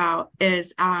 as well,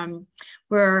 is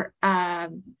we're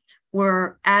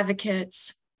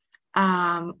advocates.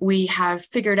 We have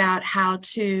figured out how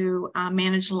to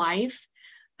manage life.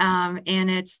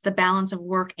 And it's the balance of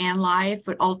work and life,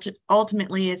 but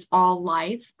ultimately it's all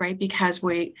life, right? Because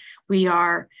we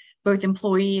are both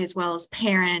employee as well as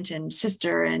parent and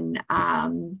sister, and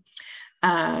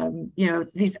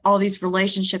all these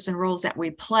relationships and roles that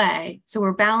we play. So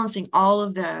we're balancing all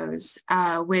of those,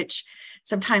 which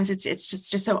sometimes it's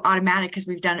just so automatic because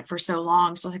we've done it for so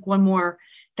long. So like one more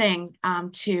thing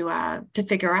to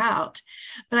figure out.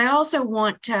 But I also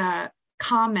want to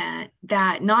comment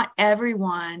that not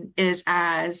everyone is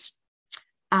as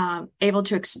able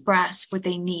to express what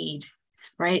they need,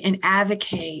 right? And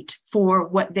advocate for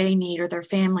what they need or their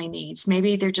family needs.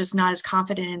 Maybe they're just not as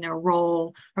confident in their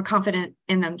role or confident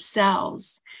in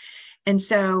themselves. And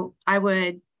so I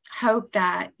would hope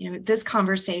that, this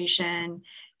conversation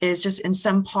is just in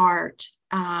some part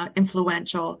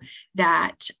influential,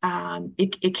 that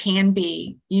you can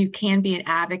be an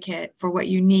advocate for what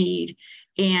you need.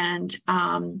 And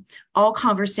all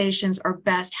conversations are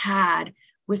best had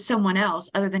with someone else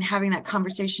other than having that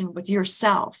conversation with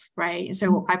yourself, right? And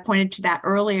so I pointed to that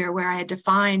earlier, where I had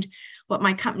defined what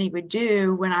my company would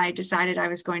do when I decided I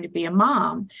was going to be a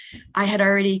mom. I had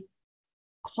already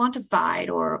quantified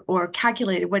or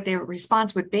calculated what their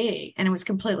response would be, and it was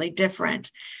completely different.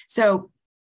 So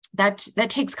that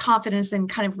takes confidence in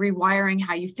kind of rewiring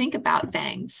how you think about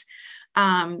things.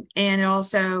 And it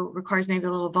also requires maybe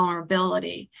a little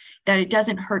vulnerability, that it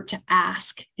doesn't hurt to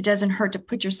ask. It doesn't hurt to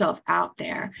put yourself out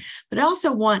there. But I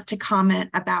also want to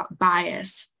comment about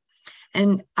bias.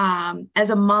 And as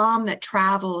a mom that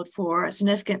traveled for a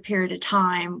significant period of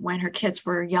time when her kids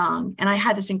were young, and I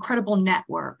had this incredible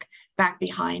network back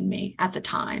behind me at the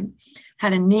time,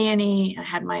 had a nanny, I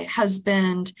had my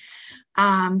husband.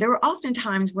 There were often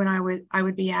times when I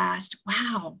would be asked,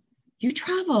 wow, you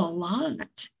travel a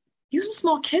lot. You have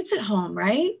small kids at home,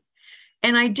 right?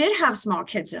 And I did have small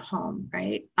kids at home,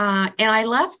 right? And I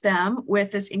left them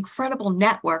with this incredible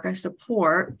network of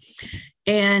support.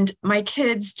 And my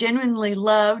kids genuinely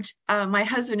loved my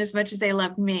husband as much as they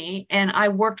loved me. And I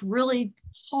worked really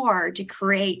hard to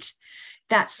create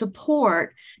that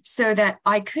support so that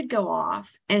I could go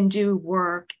off and do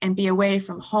work and be away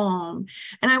from home.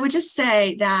 And I would just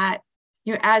say that,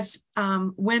 as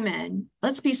women,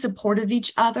 let's be supportive of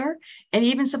each other. And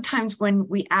even sometimes when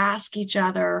we ask each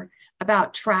other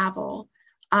about travel,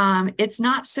 it's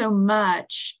not so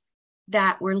much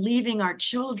that we're leaving our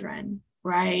children,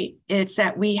 right? It's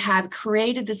that we have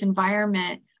created this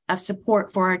environment of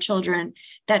support for our children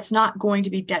that's not going to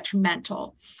be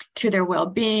detrimental to their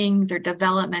well-being, their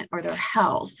development, or their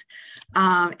health.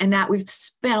 And that we've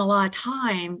spent a lot of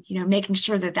time, making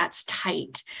sure that that's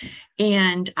tight.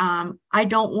 And I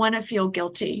don't want to feel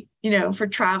guilty, for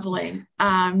traveling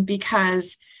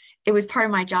because it was part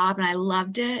of my job and I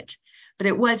loved it. But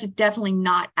it was definitely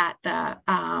not at the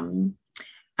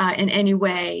in any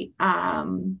way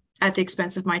at the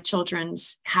expense of my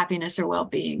children's happiness or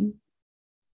well-being.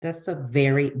 That's a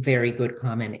very, very good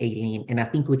comment, Aileen. And I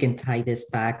think we can tie this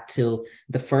back to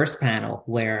the first panel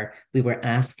where we were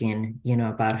asking,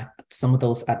 about some of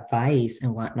those advice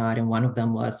and whatnot. And one of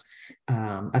them was,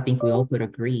 I think we all could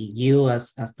agree, you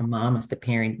as the mom, as the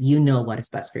parent, what is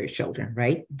best for your children,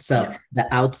 right? So yeah.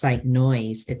 The outside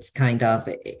noise, it's kind of,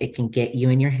 it can get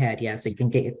you in your head. Yes, it can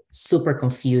get super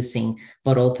confusing.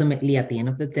 But ultimately, at the end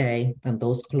of the day, on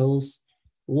those close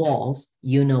walls,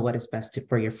 what is best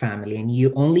for your family, and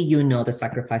you know the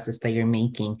sacrifices that you're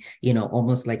making,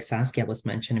 almost like Saskia was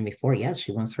mentioning before. Yes,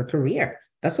 she wants her career.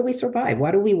 That's how we survive.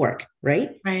 Why do we work,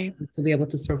 right? Right. To be able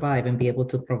to survive and be able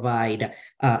to provide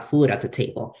food at the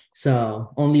table.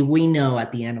 So only we know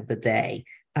at the end of the day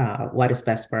what is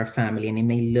best for our family, and it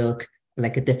may look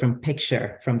like a different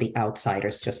picture from the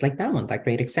outsiders, just like that one, that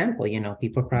great example.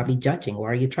 People probably judging, why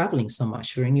are you traveling so much?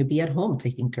 Shouldn't you be at home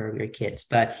taking care of your kids?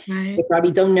 But right. They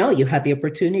probably don't know you had the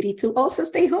opportunity to also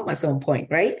stay home at some point,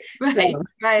 right? Right, so,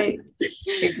 right.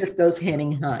 It just goes hand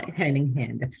in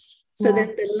hand. So yeah. Then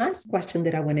the last question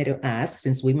that I wanted to ask,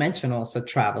 since we mentioned also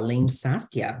traveling,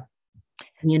 Saskia,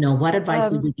 what advice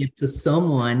would you give to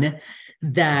someone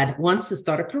that wants to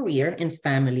start a career and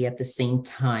family at the same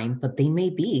time, but they may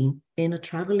be in a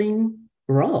traveling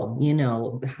role?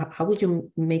 How would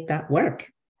you make that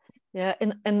work? Yeah,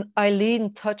 and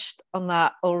Aileen touched on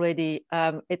that already.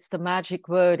 It's the magic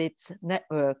word, it's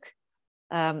network.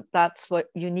 That's what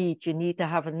you need. You need to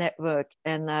have a network.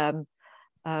 And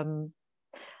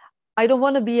I don't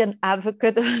want to be an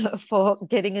advocate for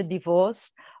getting a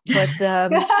divorce, but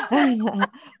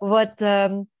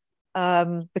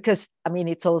because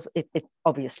it's also it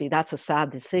obviously that's a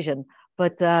sad decision.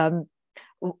 But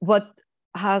what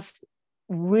has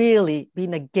really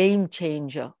been a game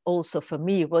changer also for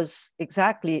me was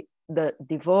exactly our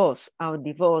divorce,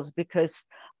 because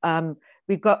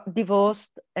we got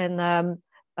divorced, and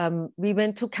we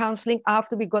went to counseling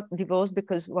after we got divorced,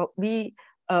 because what we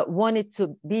wanted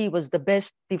to be was the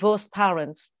best divorced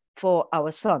parents for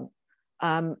our son.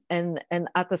 And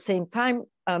at the same time,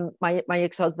 my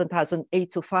ex-husband has an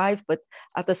 8 to 5, but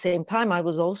at the same time, I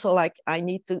was also like, I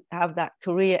need to have that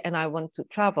career and I want to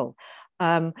travel.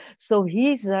 So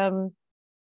he's the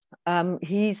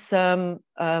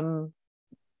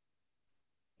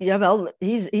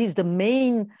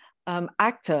main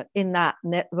actor in that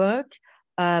network,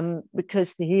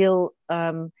 because he'll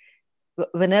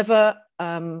whenever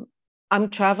I'm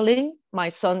traveling, my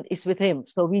son is with him.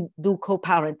 So we do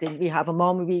co-parenting. We have a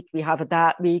mom week, we have a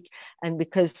dad week. And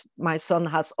because my son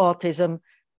has autism,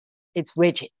 it's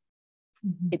rigid.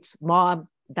 Mm-hmm. It's mom,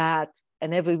 dad,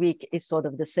 and every week is sort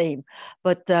of the same.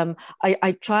 But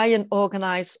I try and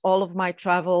organize all of my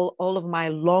travel, all of my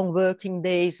long working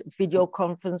days, video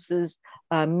conferences,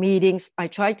 meetings. I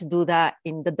try to do that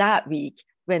in the dad week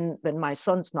when my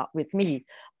son's not with me.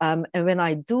 And when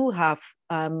I do have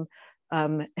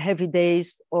heavy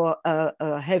days or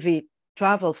a heavy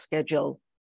travel schedule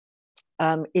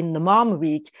in the mom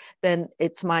week, then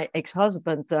it's my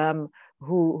ex-husband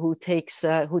who takes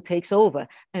over.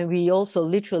 And we also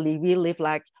we live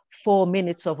like 4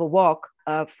 minutes of a walk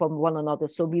from one another.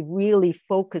 So we really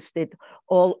focused it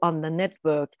all on the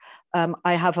network.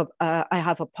 I have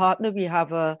a partner. We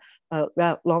have a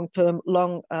long-term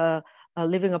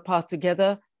living apart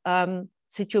together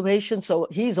situation. So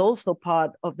he's also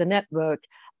part of the network.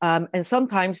 And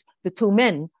sometimes the two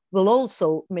men will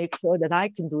also make sure that I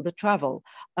can do the travel.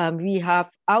 We have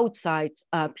outside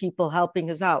people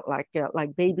helping us out, like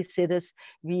babysitters.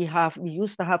 We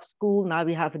used to have school, now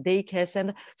we have a daycare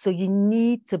center. So you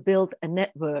need to build a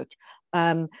network.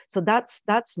 So that's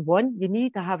one. You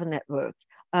need to have a network.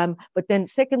 But then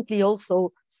secondly,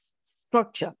 also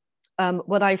structure.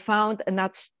 What I found, and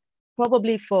that's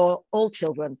probably for all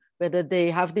children, whether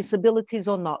they have disabilities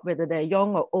or not, whether they're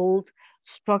young or old,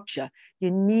 structure.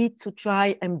 You need to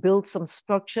try and build some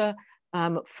structure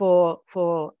for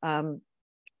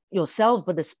yourself,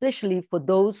 but especially for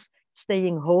those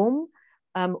staying home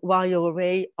while you're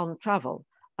away on travel.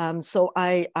 So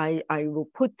I will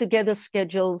put together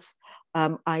schedules.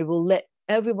 I will let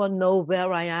everyone know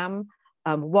where I am,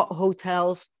 what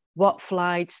hotels, what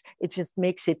flights. It just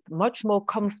makes it much more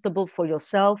comfortable for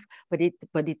yourself, but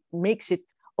it makes it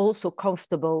also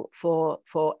comfortable for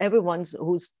everyone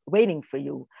who's waiting for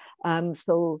you.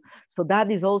 So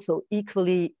that is also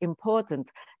equally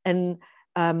important. And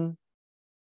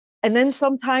then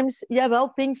sometimes,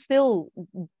 things still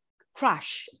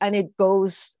crash and it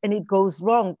goes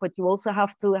wrong, but you also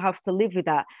have to live with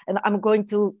that. And I'm going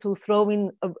to throw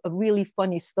in a really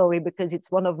funny story because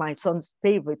it's one of my son's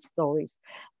favorite stories.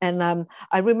 And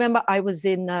I remember I was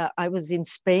in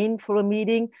Spain for a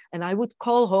meeting, and I would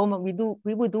call home, and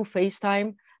we would do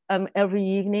FaceTime every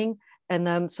evening.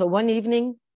 And so one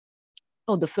evening,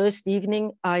 the first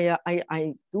evening, I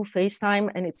do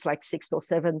FaceTime, and it's like 6 or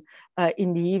 7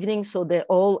 in the evening. So they're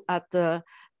all at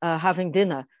having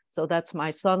dinner. So that's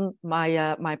my son,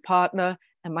 my partner,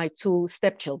 and my 2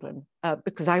 stepchildren,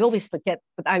 because I always forget,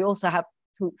 but I also have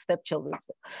 2 stepchildren.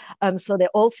 So they're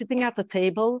all sitting at the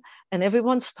table, and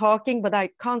everyone's talking, but I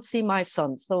can't see my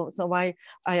son. So I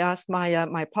asked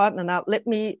my partner, now let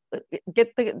me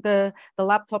get the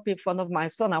laptop in front of my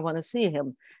son. I want to see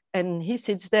him. And he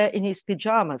sits there in his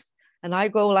pajamas. And I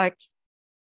go like,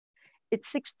 it's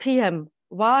 6 p.m.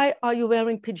 Why are you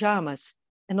wearing pajamas?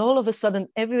 And all of a sudden,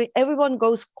 everyone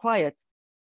goes quiet.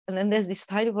 And then there's this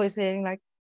tiny voice saying like,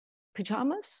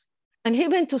 pajamas? And he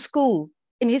went to school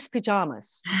in his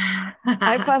pajamas.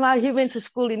 I found out he went to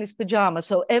school in his pajamas.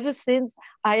 So ever since,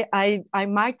 I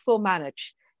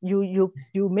micromanage.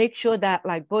 You make sure that,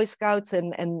 like Boy Scouts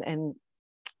and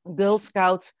Girl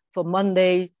Scouts, for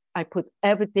Monday, I put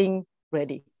everything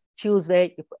ready.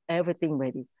 Tuesday, you put everything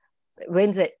ready.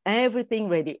 Wednesday, everything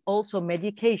ready. Also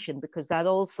medication, because that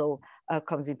also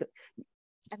comes into,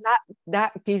 and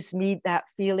that gives me that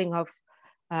feeling of,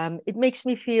 it makes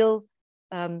me feel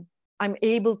I'm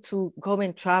able to go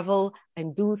and travel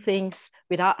and do things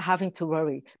without having to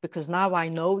worry, because now I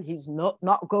know he's not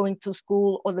going to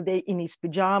school all the day in his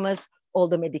pajamas. All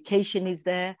the medication is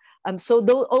there. So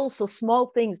those also small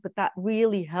things, but that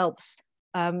really helps.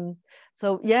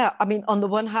 So yeah, I mean, on the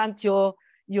one hand, you're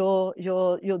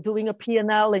doing a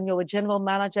P&L and you're a general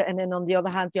manager, and then on the other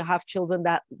hand, you have children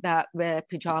that wear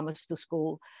pajamas to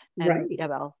school. And, right. Yeah,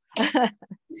 well.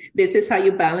 This is how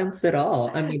you balance it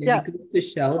all. I mean, it goes to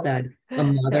show that a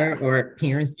mother or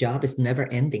parent's job is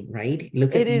never ending, right?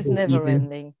 Look at it is never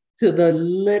ending. To the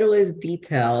littlest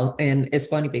detail. And it's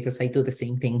funny because I do the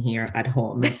same thing here at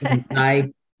home. And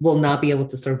I will not be able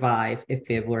to survive if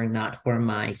it were not for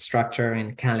my structure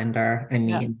and calendar. I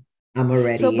mean, I'm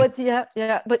already. So,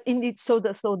 but indeed, so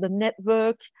the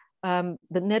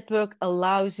network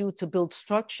allows you to build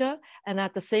structure, and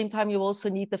at the same time, you also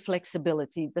need the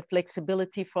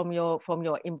flexibility from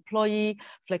your employee,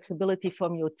 flexibility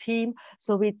from your team.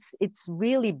 So it's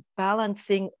really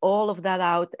balancing all of that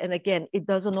out. And again, it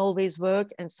doesn't always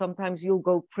work, and sometimes you'll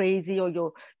go crazy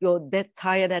or you're dead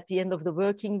tired at the end of the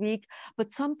working week.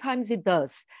 But sometimes it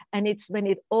does, and it's when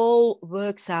it all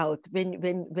works out,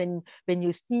 when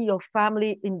you see your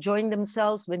family enjoying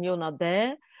themselves when you're not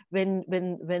there. When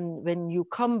you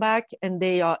come back and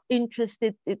they are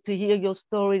interested to hear your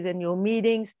stories and your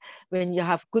meetings, when you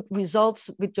have good results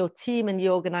with your team and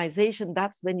the organization,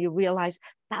 that's when you realize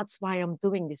that's why I'm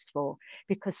doing this for.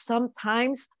 Because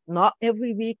sometimes, not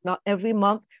every week, not every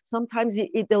month, sometimes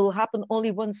it'll happen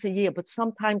only once a year, but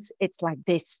sometimes it's like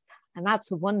this. And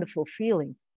that's a wonderful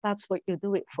feeling. That's what you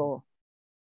do it for.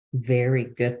 Very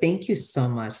good. Thank you so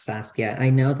much, Saskia. I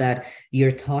know that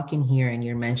you're talking here and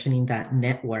you're mentioning that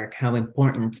network, how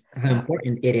important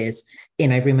it is.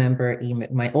 And I remember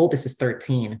my oldest is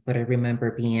 13, but I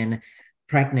remember being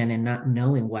pregnant and not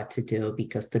knowing what to do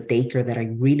because the daycare that I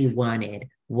really wanted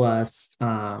was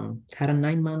had a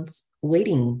 9 months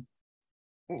waiting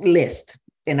list.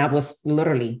 And I was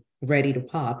literally ready to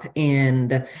pop.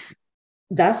 And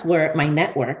that's where my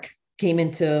network came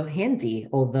into handy,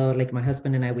 although like my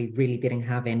husband and I, we really didn't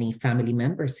have any family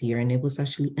members here. And it was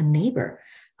actually a neighbor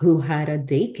who had a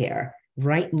daycare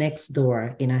right next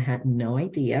door. And I had no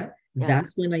idea. Yeah.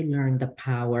 That's when I learned the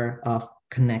power of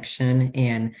connection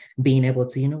and being able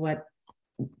to, you know what,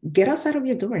 get outside of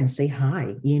your door and say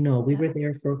hi. We were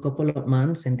there for a couple of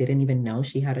months and didn't even know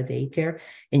she had a daycare.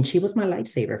 And she was my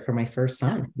lifesaver for my first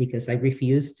son, because I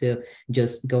refused to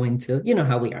just go into,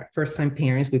 how we are. First-time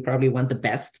parents, we probably want the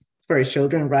best for our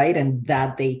children, right? And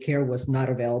that daycare was not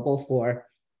available for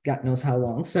God knows how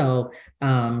long. So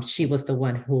she was the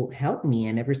one who helped me.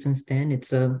 And ever since then,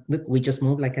 look, we just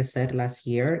moved, like I said, last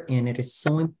year. And it is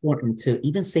so important to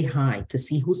even say hi, to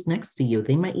see who's next to you.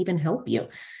 They might even help you,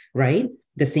 right?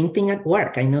 The same thing at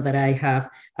work. I know that I have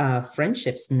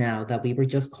friendships now that we were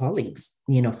just colleagues,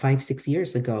 5-6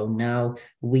 years ago. Now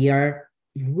we are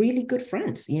really good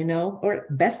friends, or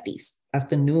besties, as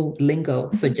the new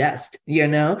lingo suggests,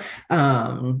 and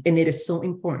it is so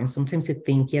important. Sometimes you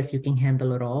think, yes, you can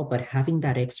handle it all, but having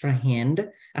that extra hand.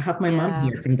 I have my mom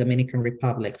here from Dominican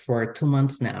Republic for 2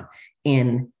 months now,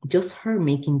 and just her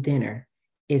making dinner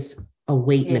is a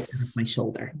weight lifted off my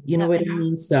shoulder. You know what I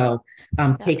mean? So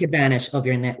take advantage of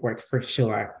your network for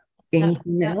sure.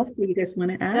 Anything else that you guys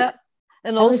want to add? Yeah.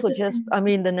 And also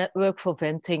the network for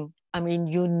venting.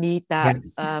 You need that.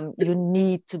 Yes. You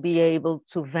need to be able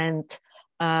to vent.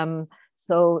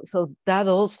 So that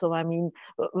also,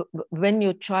 when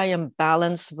you try and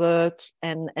balance work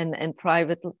and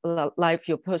private life,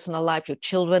 your personal life, your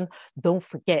children, don't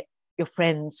forget your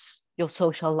friends, your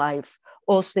social life,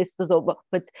 or sisters,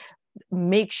 but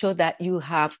make sure that you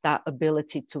have that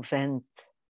ability to vent.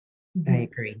 I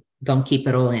agree. Don't keep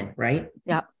it all in, right?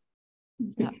 Yeah.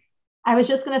 I was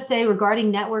just going to say regarding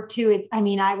network too. I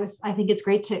think it's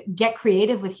great to get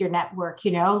creative with your network,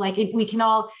 we can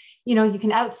all, you can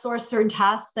outsource certain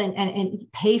tasks and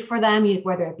pay for them,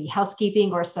 whether it be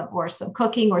housekeeping or some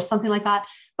cooking or something like that.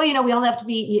 But, we all have to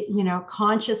be,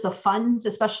 conscious of funds,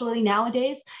 especially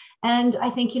nowadays. And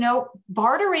I think,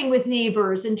 bartering with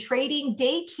neighbors and trading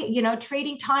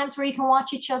trading times where you can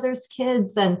watch each other's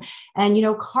kids and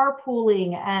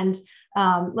carpooling and,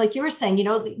 like you were saying,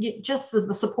 just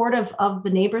the support of the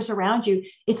neighbors around you.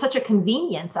 It's such a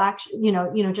convenience, actually,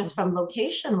 just from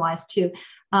location wise too.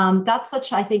 That's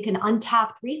such, I think, an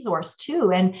untapped resource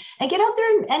too. And get out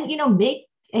there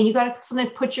and you got to sometimes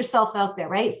put yourself out there,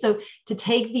 right? So to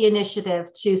take the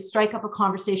initiative to strike up a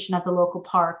conversation at the local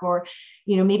park, or,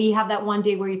 maybe you have that one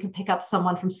day where you can pick up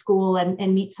someone from school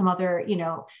and meet some other,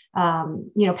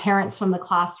 parents from the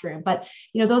classroom. But,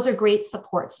 those are great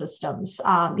support systems,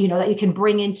 that you can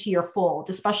bring into your fold,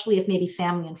 especially if maybe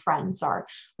family and friends are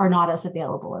not as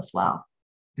available as well.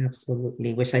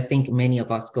 Absolutely, which I think many of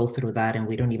us go through that and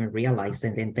we don't even realize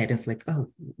it. And then it's like,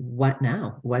 oh, what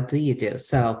now? What do you do?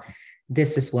 So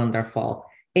this is wonderful.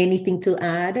 Anything to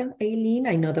add, Aileen?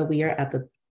 I know that we are at a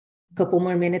couple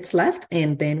more minutes left,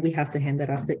 and then we have to hand it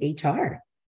off to HR.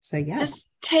 So yeah. Just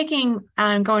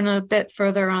going a bit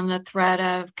further on the thread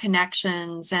of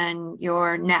connections and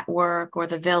your network or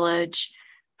the village.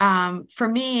 For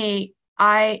me,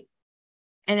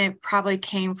 and it probably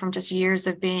came from just years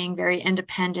of being very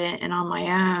independent and on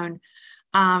my own.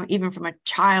 Even from a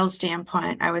child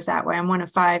standpoint, I was that way. I'm one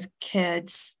of 5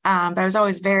 kids, but I was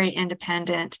always very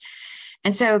independent.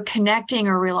 And so connecting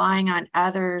or relying on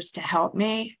others to help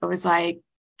me, it was like,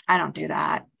 I don't do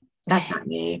that. That's not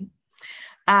me.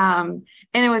 And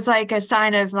it was like a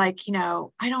sign of like,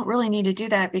 I don't really need to do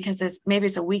that because maybe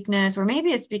it's a weakness, or maybe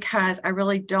it's because I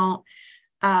really don't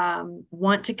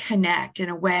want to connect in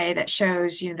a way that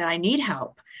shows, that I need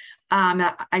help.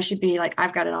 I should be like,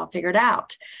 I've got it all figured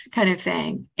out kind of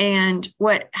thing. And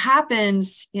what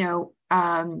happens,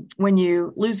 when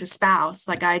you lose a spouse,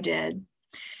 like I did,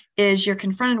 is you're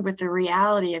confronted with the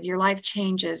reality of your life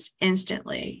changes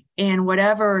instantly. And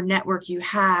whatever network you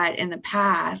had in the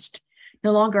past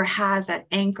no longer has that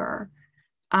anchor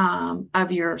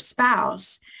of your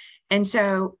spouse. And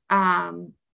so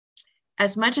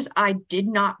as much as I did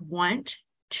not want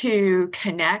to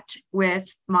connect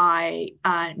with my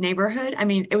neighborhood.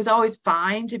 It was always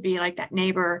fine to be like that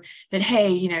neighbor that,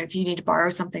 hey, if you need to borrow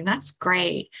something, that's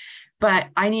great. But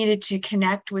I needed to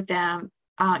connect with them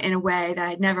in a way that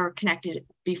I'd never connected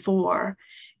before.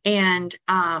 And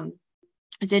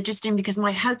it's interesting because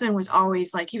my husband was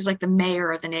always like, he was like the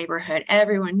mayor of the neighborhood.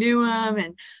 Everyone knew him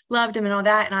and loved him and all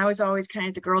that. And I was always kind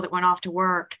of the girl that went off to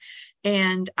work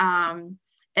and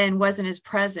wasn't as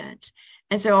present.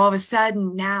 And so all of a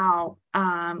sudden now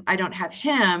I don't have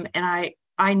him, and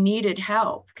I needed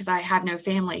help because I have no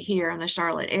family here in the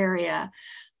Charlotte area.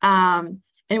 And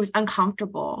it was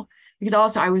uncomfortable because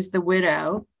also I was the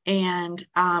widow, and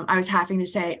I was having to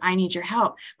say, I need your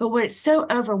help. But what is so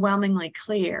overwhelmingly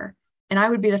clear, and I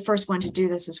would be the first one to do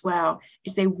this as well,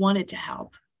 is they wanted to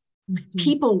help. Mm-hmm.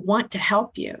 People want to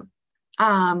help you.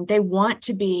 They want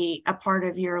to be a part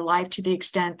of your life to the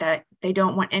extent that they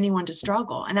don't want anyone to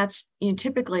struggle. And that's,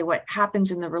 typically what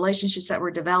happens in the relationships that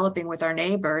we're developing with our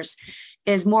neighbors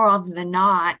is more often than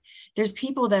not, there's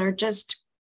people that are just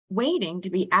waiting to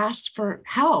be asked for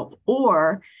help.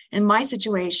 Or in my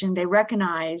situation, they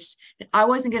recognized that I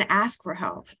wasn't going to ask for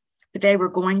help, but they were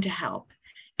going to help.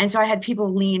 And so I had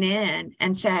people lean in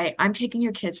and say, I'm taking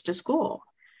your kids to school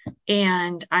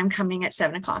and I'm coming at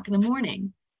 7:00 in the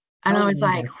morning. And I was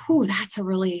like, whew, that's a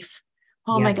relief.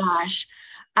 Oh my gosh.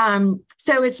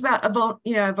 So it's about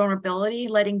a vulnerability,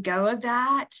 letting go of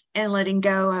that and letting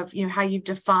go of, how you've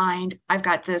defined, I've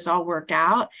got this all worked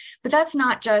out. But that's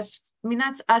not just,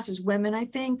 that's us as women, I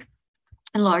think,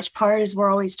 in large part, is we're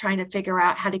always trying to figure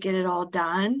out how to get it all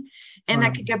done. And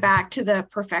that could go back to the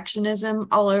perfectionism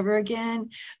all over again.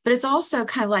 But it's also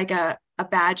kind of like a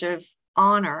badge of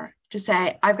honor to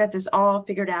say, I've got this all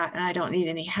figured out and I don't need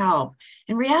any help.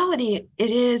 In reality, it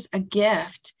is a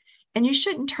gift. And you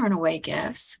shouldn't turn away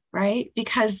gifts, right?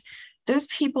 Because those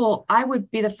people, I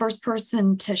would be the first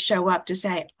person to show up to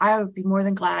say, I would be more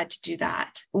than glad to do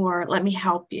that, or let me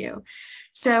help you.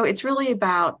 So it's really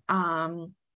about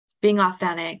being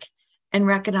authentic and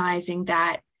recognizing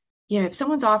that, if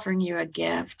someone's offering you a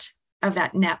gift of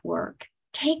that network,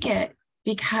 take it,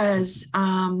 because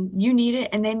you need it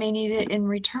and they may need it in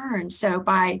return. So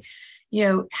by,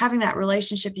 having that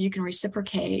relationship, you can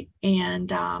reciprocate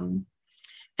and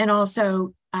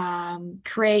also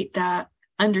create the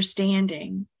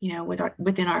understanding,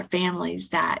 within our families,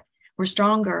 that we're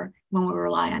stronger when we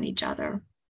rely on each other.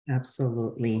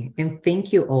 Absolutely. And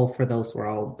thank you all for those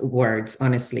words.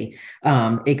 Honestly,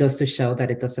 it goes to show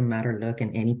that it doesn't matter, look,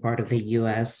 in any part of the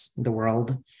US, the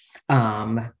world.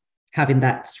 Having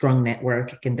that strong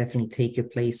network can definitely take you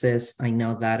places. I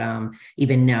know that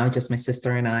even now, just my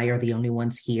sister and I are the only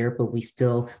ones here, but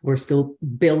we're still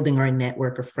building our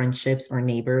network of friendships, our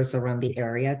neighbors around the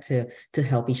area to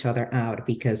help each other out,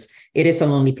 because it is a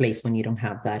lonely place when you don't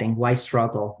have that. And why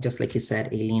struggle? Just like you said,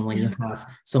 Aileen, when you have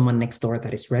someone next door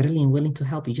that is readily and willing to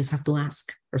help, you just have to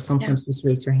ask, or sometimes just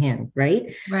raise your hand,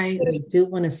 right? Right. But I do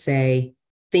want to say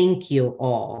thank you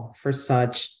all for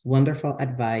such wonderful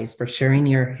advice, for sharing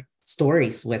your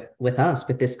stories with us,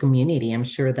 with this community. I'm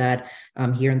sure that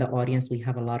here in the audience, we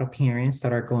have a lot of parents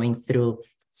that are going through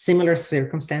similar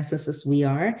circumstances as we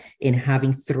are, in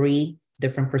having 3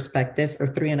 different perspectives, or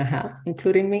 3.5,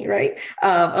 including me, right?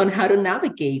 On how to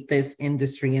navigate this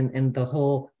industry and the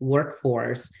whole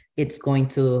workforce. It's going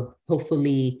to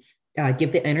hopefully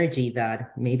give the energy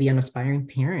that maybe an aspiring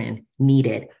parent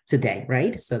needed today,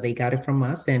 right? So they got it from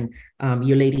us, and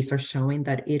you ladies are showing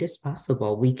that it is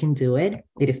possible. We can do it.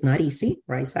 It is not easy,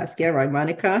 right, Saskia, right,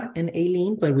 Monica and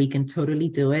Aileen, but we can totally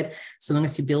do it, so long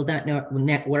as you build that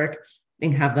network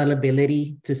and have that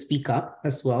ability to speak up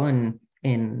as well,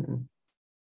 and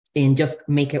just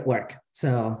make it work.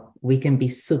 So we can be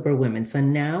super women. So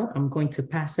now I'm going to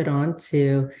pass it on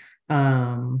to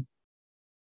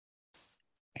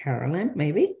Carolyn,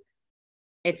 maybe.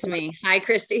 It's me. Hi,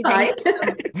 Christy. Hi.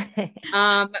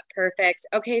 Perfect.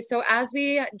 Okay, so as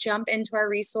we jump into our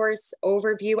resource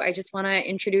overview, I just want to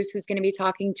introduce who's going to be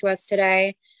talking to us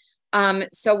today.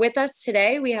 So with us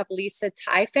today, we have Lisa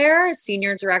Tyfair,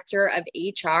 Senior Director of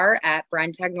HR at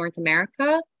Brenntag North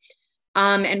America.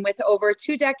 And with over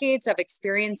 2 decades of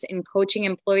experience in coaching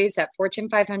employees at Fortune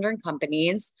 500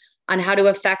 companies on how to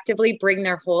effectively bring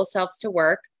their whole selves to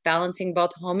work, balancing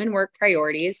both home and work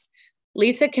priorities,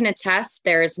 Lisa can attest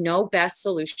there is no best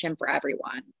solution for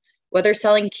everyone. Whether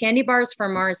selling candy bars for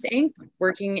Mars Inc.,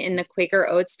 working in the Quaker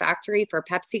Oats factory for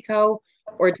PepsiCo,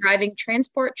 or driving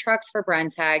transport trucks for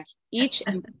Brenntag, each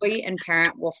employee and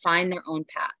parent will find their own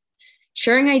path.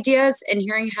 Sharing ideas and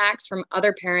hearing hacks from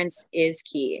other parents is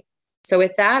key. So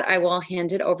with that, I will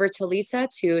hand it over to Lisa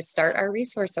to start our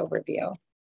resource overview.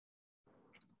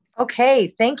 Okay,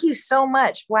 thank you so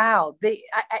much. Wow.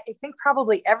 I think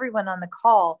probably everyone on the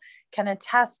call can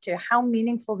attest to how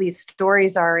meaningful these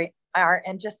stories are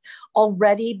and just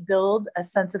already build a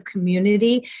sense of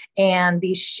community and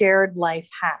these shared life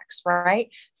hacks, right?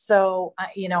 So,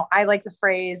 I like the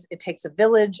phrase, it takes a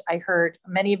village. I heard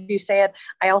many of you say it.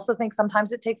 I also think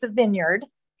sometimes it takes a vineyard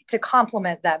to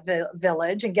complement that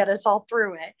village and get us all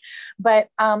through it. But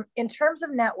in terms of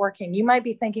networking, you might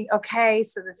be thinking, okay,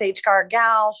 so this HR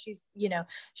gal, she's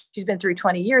been through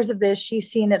 20 years of this. She's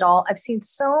seen it all. I've seen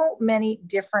so many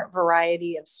different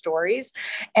variety of stories,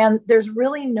 and there's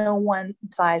really no one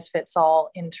size fits all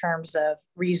in terms of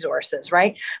resources,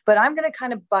 right? But I'm going to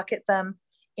kind of bucket them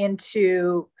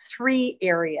into 3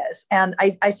 areas. And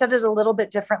I said it a little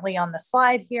bit differently on the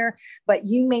slide here, but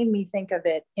you made me think of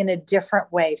it in a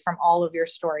different way from all of your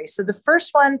stories. So the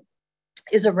first one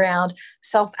is around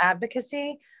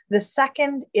self-advocacy. The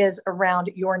second is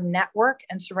around your network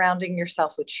and surrounding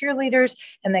yourself with cheerleaders.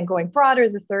 And then going broader,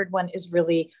 the third one is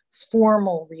really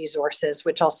formal resources,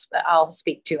 which I'll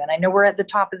speak to. And I know we're at the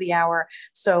top of the hour,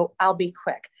 so I'll be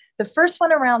quick. The first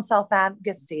one around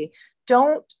self-advocacy,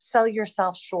 don't sell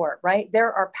yourself short, right?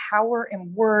 There are power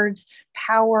in words,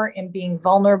 power in being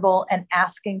vulnerable and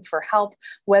asking for help,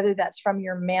 whether that's from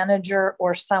your manager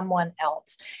or someone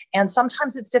else. And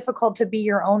sometimes it's difficult to be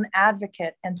your own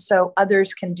advocate. And so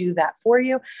others can do that for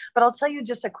you. But I'll tell you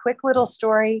just a quick little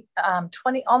story.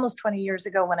 Almost 20 years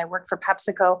ago, when I worked for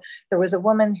PepsiCo, there was a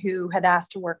woman who had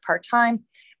asked to work part-time.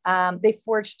 They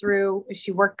forged through.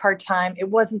 She worked part-time. It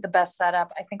wasn't the best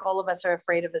setup. I think all of us are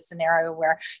afraid of a scenario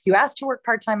where you ask to work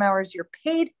part-time hours, you're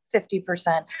paid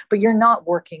 50%, but you're not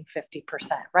working 50%,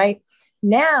 right?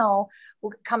 Now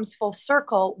comes full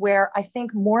circle where I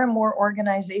think more and more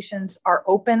organizations are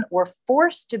open or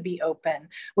forced to be open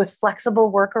with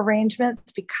flexible work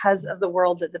arrangements because of the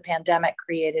world that the pandemic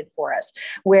created for us,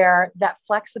 where that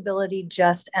flexibility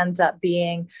just ends up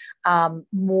being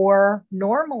more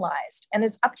normalized. And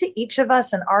it's up to each of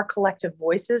us and our collective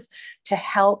voices to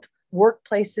help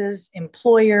workplaces,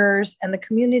 employers, and the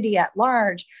community at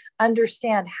large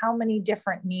understand how many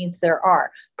different needs there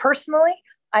are. Personally,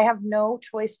 I have no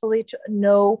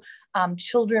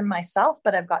children myself,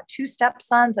 but I've got 2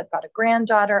 stepsons, I've got a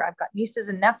granddaughter, I've got nieces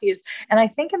and nephews. And I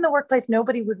think in the workplace,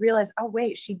 nobody would realize, oh,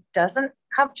 wait, she doesn't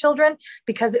have children,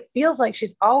 because it feels like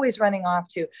she's always running off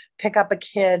to pick up a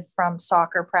kid from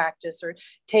soccer practice or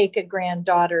take a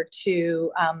granddaughter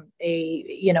to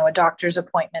a doctor's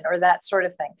appointment or that sort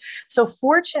of thing. So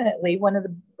fortunately, one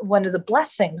of the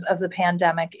blessings of the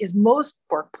pandemic is most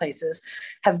workplaces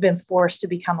have been forced to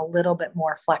become a little bit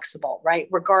more flexible, right?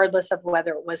 Regardless of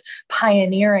whether it was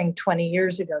pioneering 20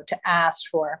 years ago to ask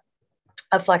for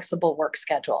a flexible work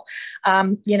schedule.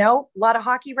 A lot of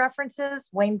hockey references.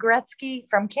 Wayne Gretzky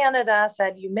from Canada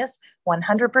said, you miss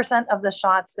 100% of the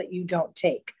shots that you don't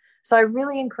take. So I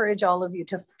really encourage all of you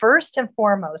to first and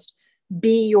foremost,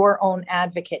 be your own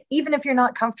advocate. Even if you're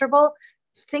not comfortable,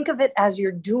 think of it as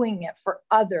you're doing it for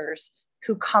others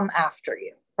who come after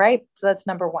you. Right? So that's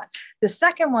number one. The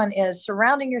second one is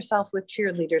surrounding yourself with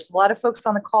cheerleaders. A lot of folks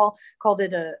on the call called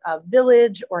it a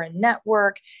village or a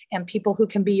network, and people who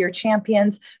can be your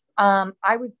champions.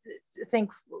 I would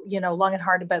think, long and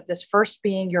hard about this, first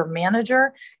being your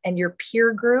manager and your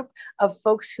peer group of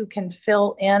folks who can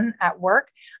fill in at work,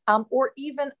 or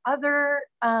even other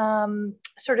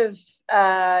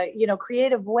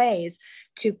creative ways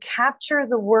to capture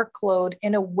the workload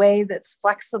in a way that's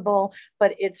flexible,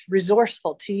 but it's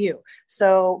resourceful to you.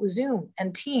 So Zoom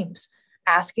and Teams,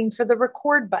 asking for the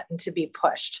record button to be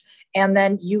pushed. And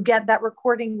then you get that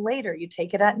recording later. You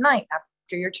take it at night after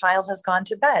your child has gone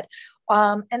to bed,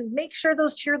 and make sure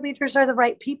those cheerleaders are the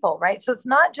right people, right? So it's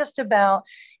not just about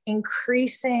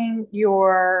increasing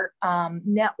your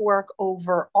network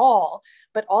overall,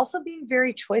 but also being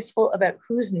very choiceful about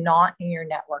who's not in your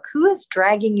network, who is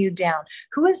dragging you down,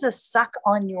 who is a suck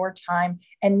on your time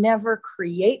and never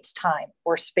creates time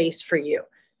or space for you.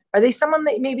 Are they someone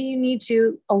that maybe you need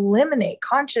to eliminate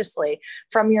consciously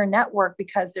from your network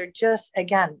because they're just,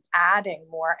 again, adding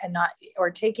more and not,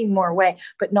 or taking more away,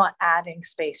 but not adding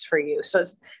space for you? So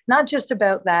it's not just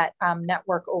about that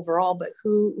network overall, but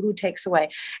who takes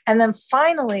away. And then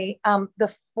finally,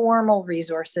 the formal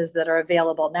resources that are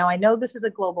available. Now, I know this is a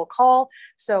global call,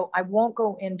 so I won't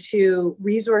go into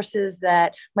resources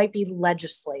that might be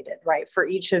legislated, right, for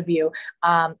each of you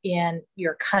in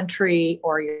your country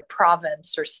or your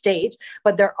province or state,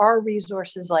 but there are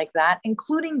resources like that,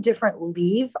 including different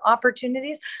leave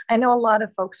opportunities. I know a lot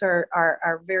of folks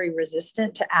are very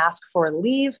resistant to ask for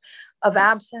leave of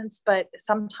absence, but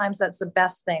sometimes that's the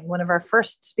best thing. One of our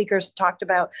first speakers talked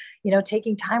about,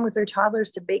 taking time with their toddlers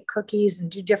to bake cookies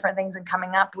and do different things, and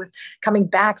coming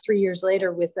back 3 years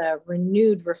later with a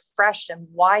renewed, refreshed, and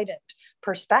widened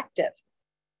perspective,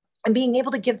 and being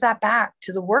able to give that back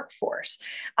to the workforce.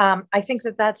 I think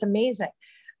that that's amazing.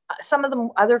 Some of the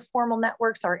other formal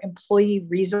networks are employee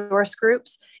resource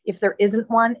groups. If there isn't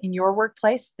one in your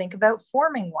workplace, think about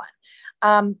forming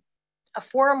one. A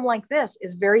forum like this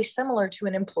is very similar to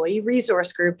an employee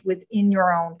resource group within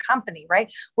your own company,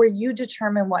 right? Where you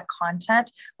determine what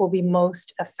content will be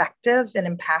most effective and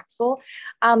impactful.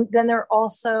 Then there are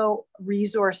also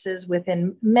resources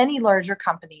within many larger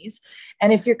companies.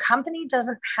 And if your company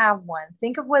doesn't have one,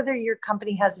 think of whether your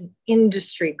company has an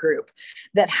industry group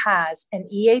that has an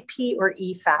EAP or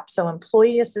EFAP, so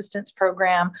Employee Assistance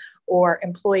Program or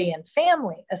Employee and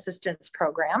Family Assistance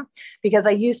Program, because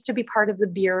I used to be part of the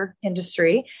beer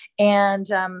industry, and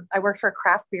I worked for a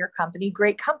craft beer company,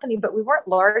 great company, but we weren't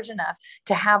large enough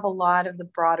to have a lot of the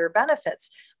broader benefits.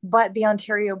 But the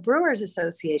Ontario Brewers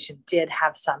Association did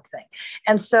have something.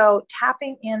 And so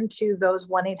tapping into those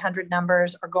 1-800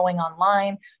 numbers or going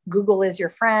online, Google is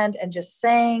your friend, and just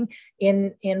saying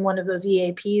in one of those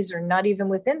EAPs, or not even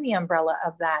within the umbrella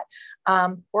of that,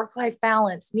 work-life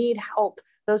balance, need help,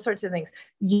 those sorts of things,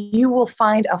 you will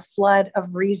find a flood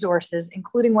of resources,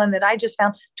 including one that I just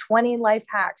found, 20 life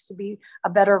hacks to be a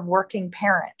better working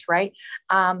parent, right?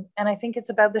 And I think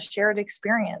it's about the shared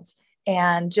experience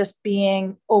and just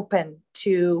being open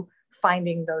to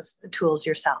finding those tools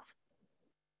yourself.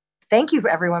 Thank you,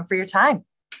 everyone, for your time.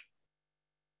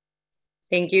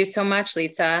 Thank you so much,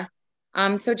 Lisa.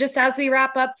 So just as we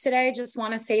wrap up today, just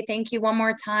want to say thank you one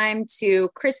more time to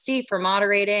Christy for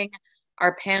moderating,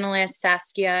 our panelists,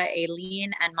 Saskia,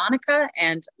 Aileen, and Monica,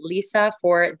 and Lisa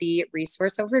for the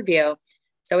resource overview.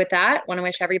 So with that, I want to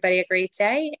wish everybody a great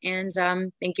day, and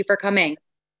thank you for coming.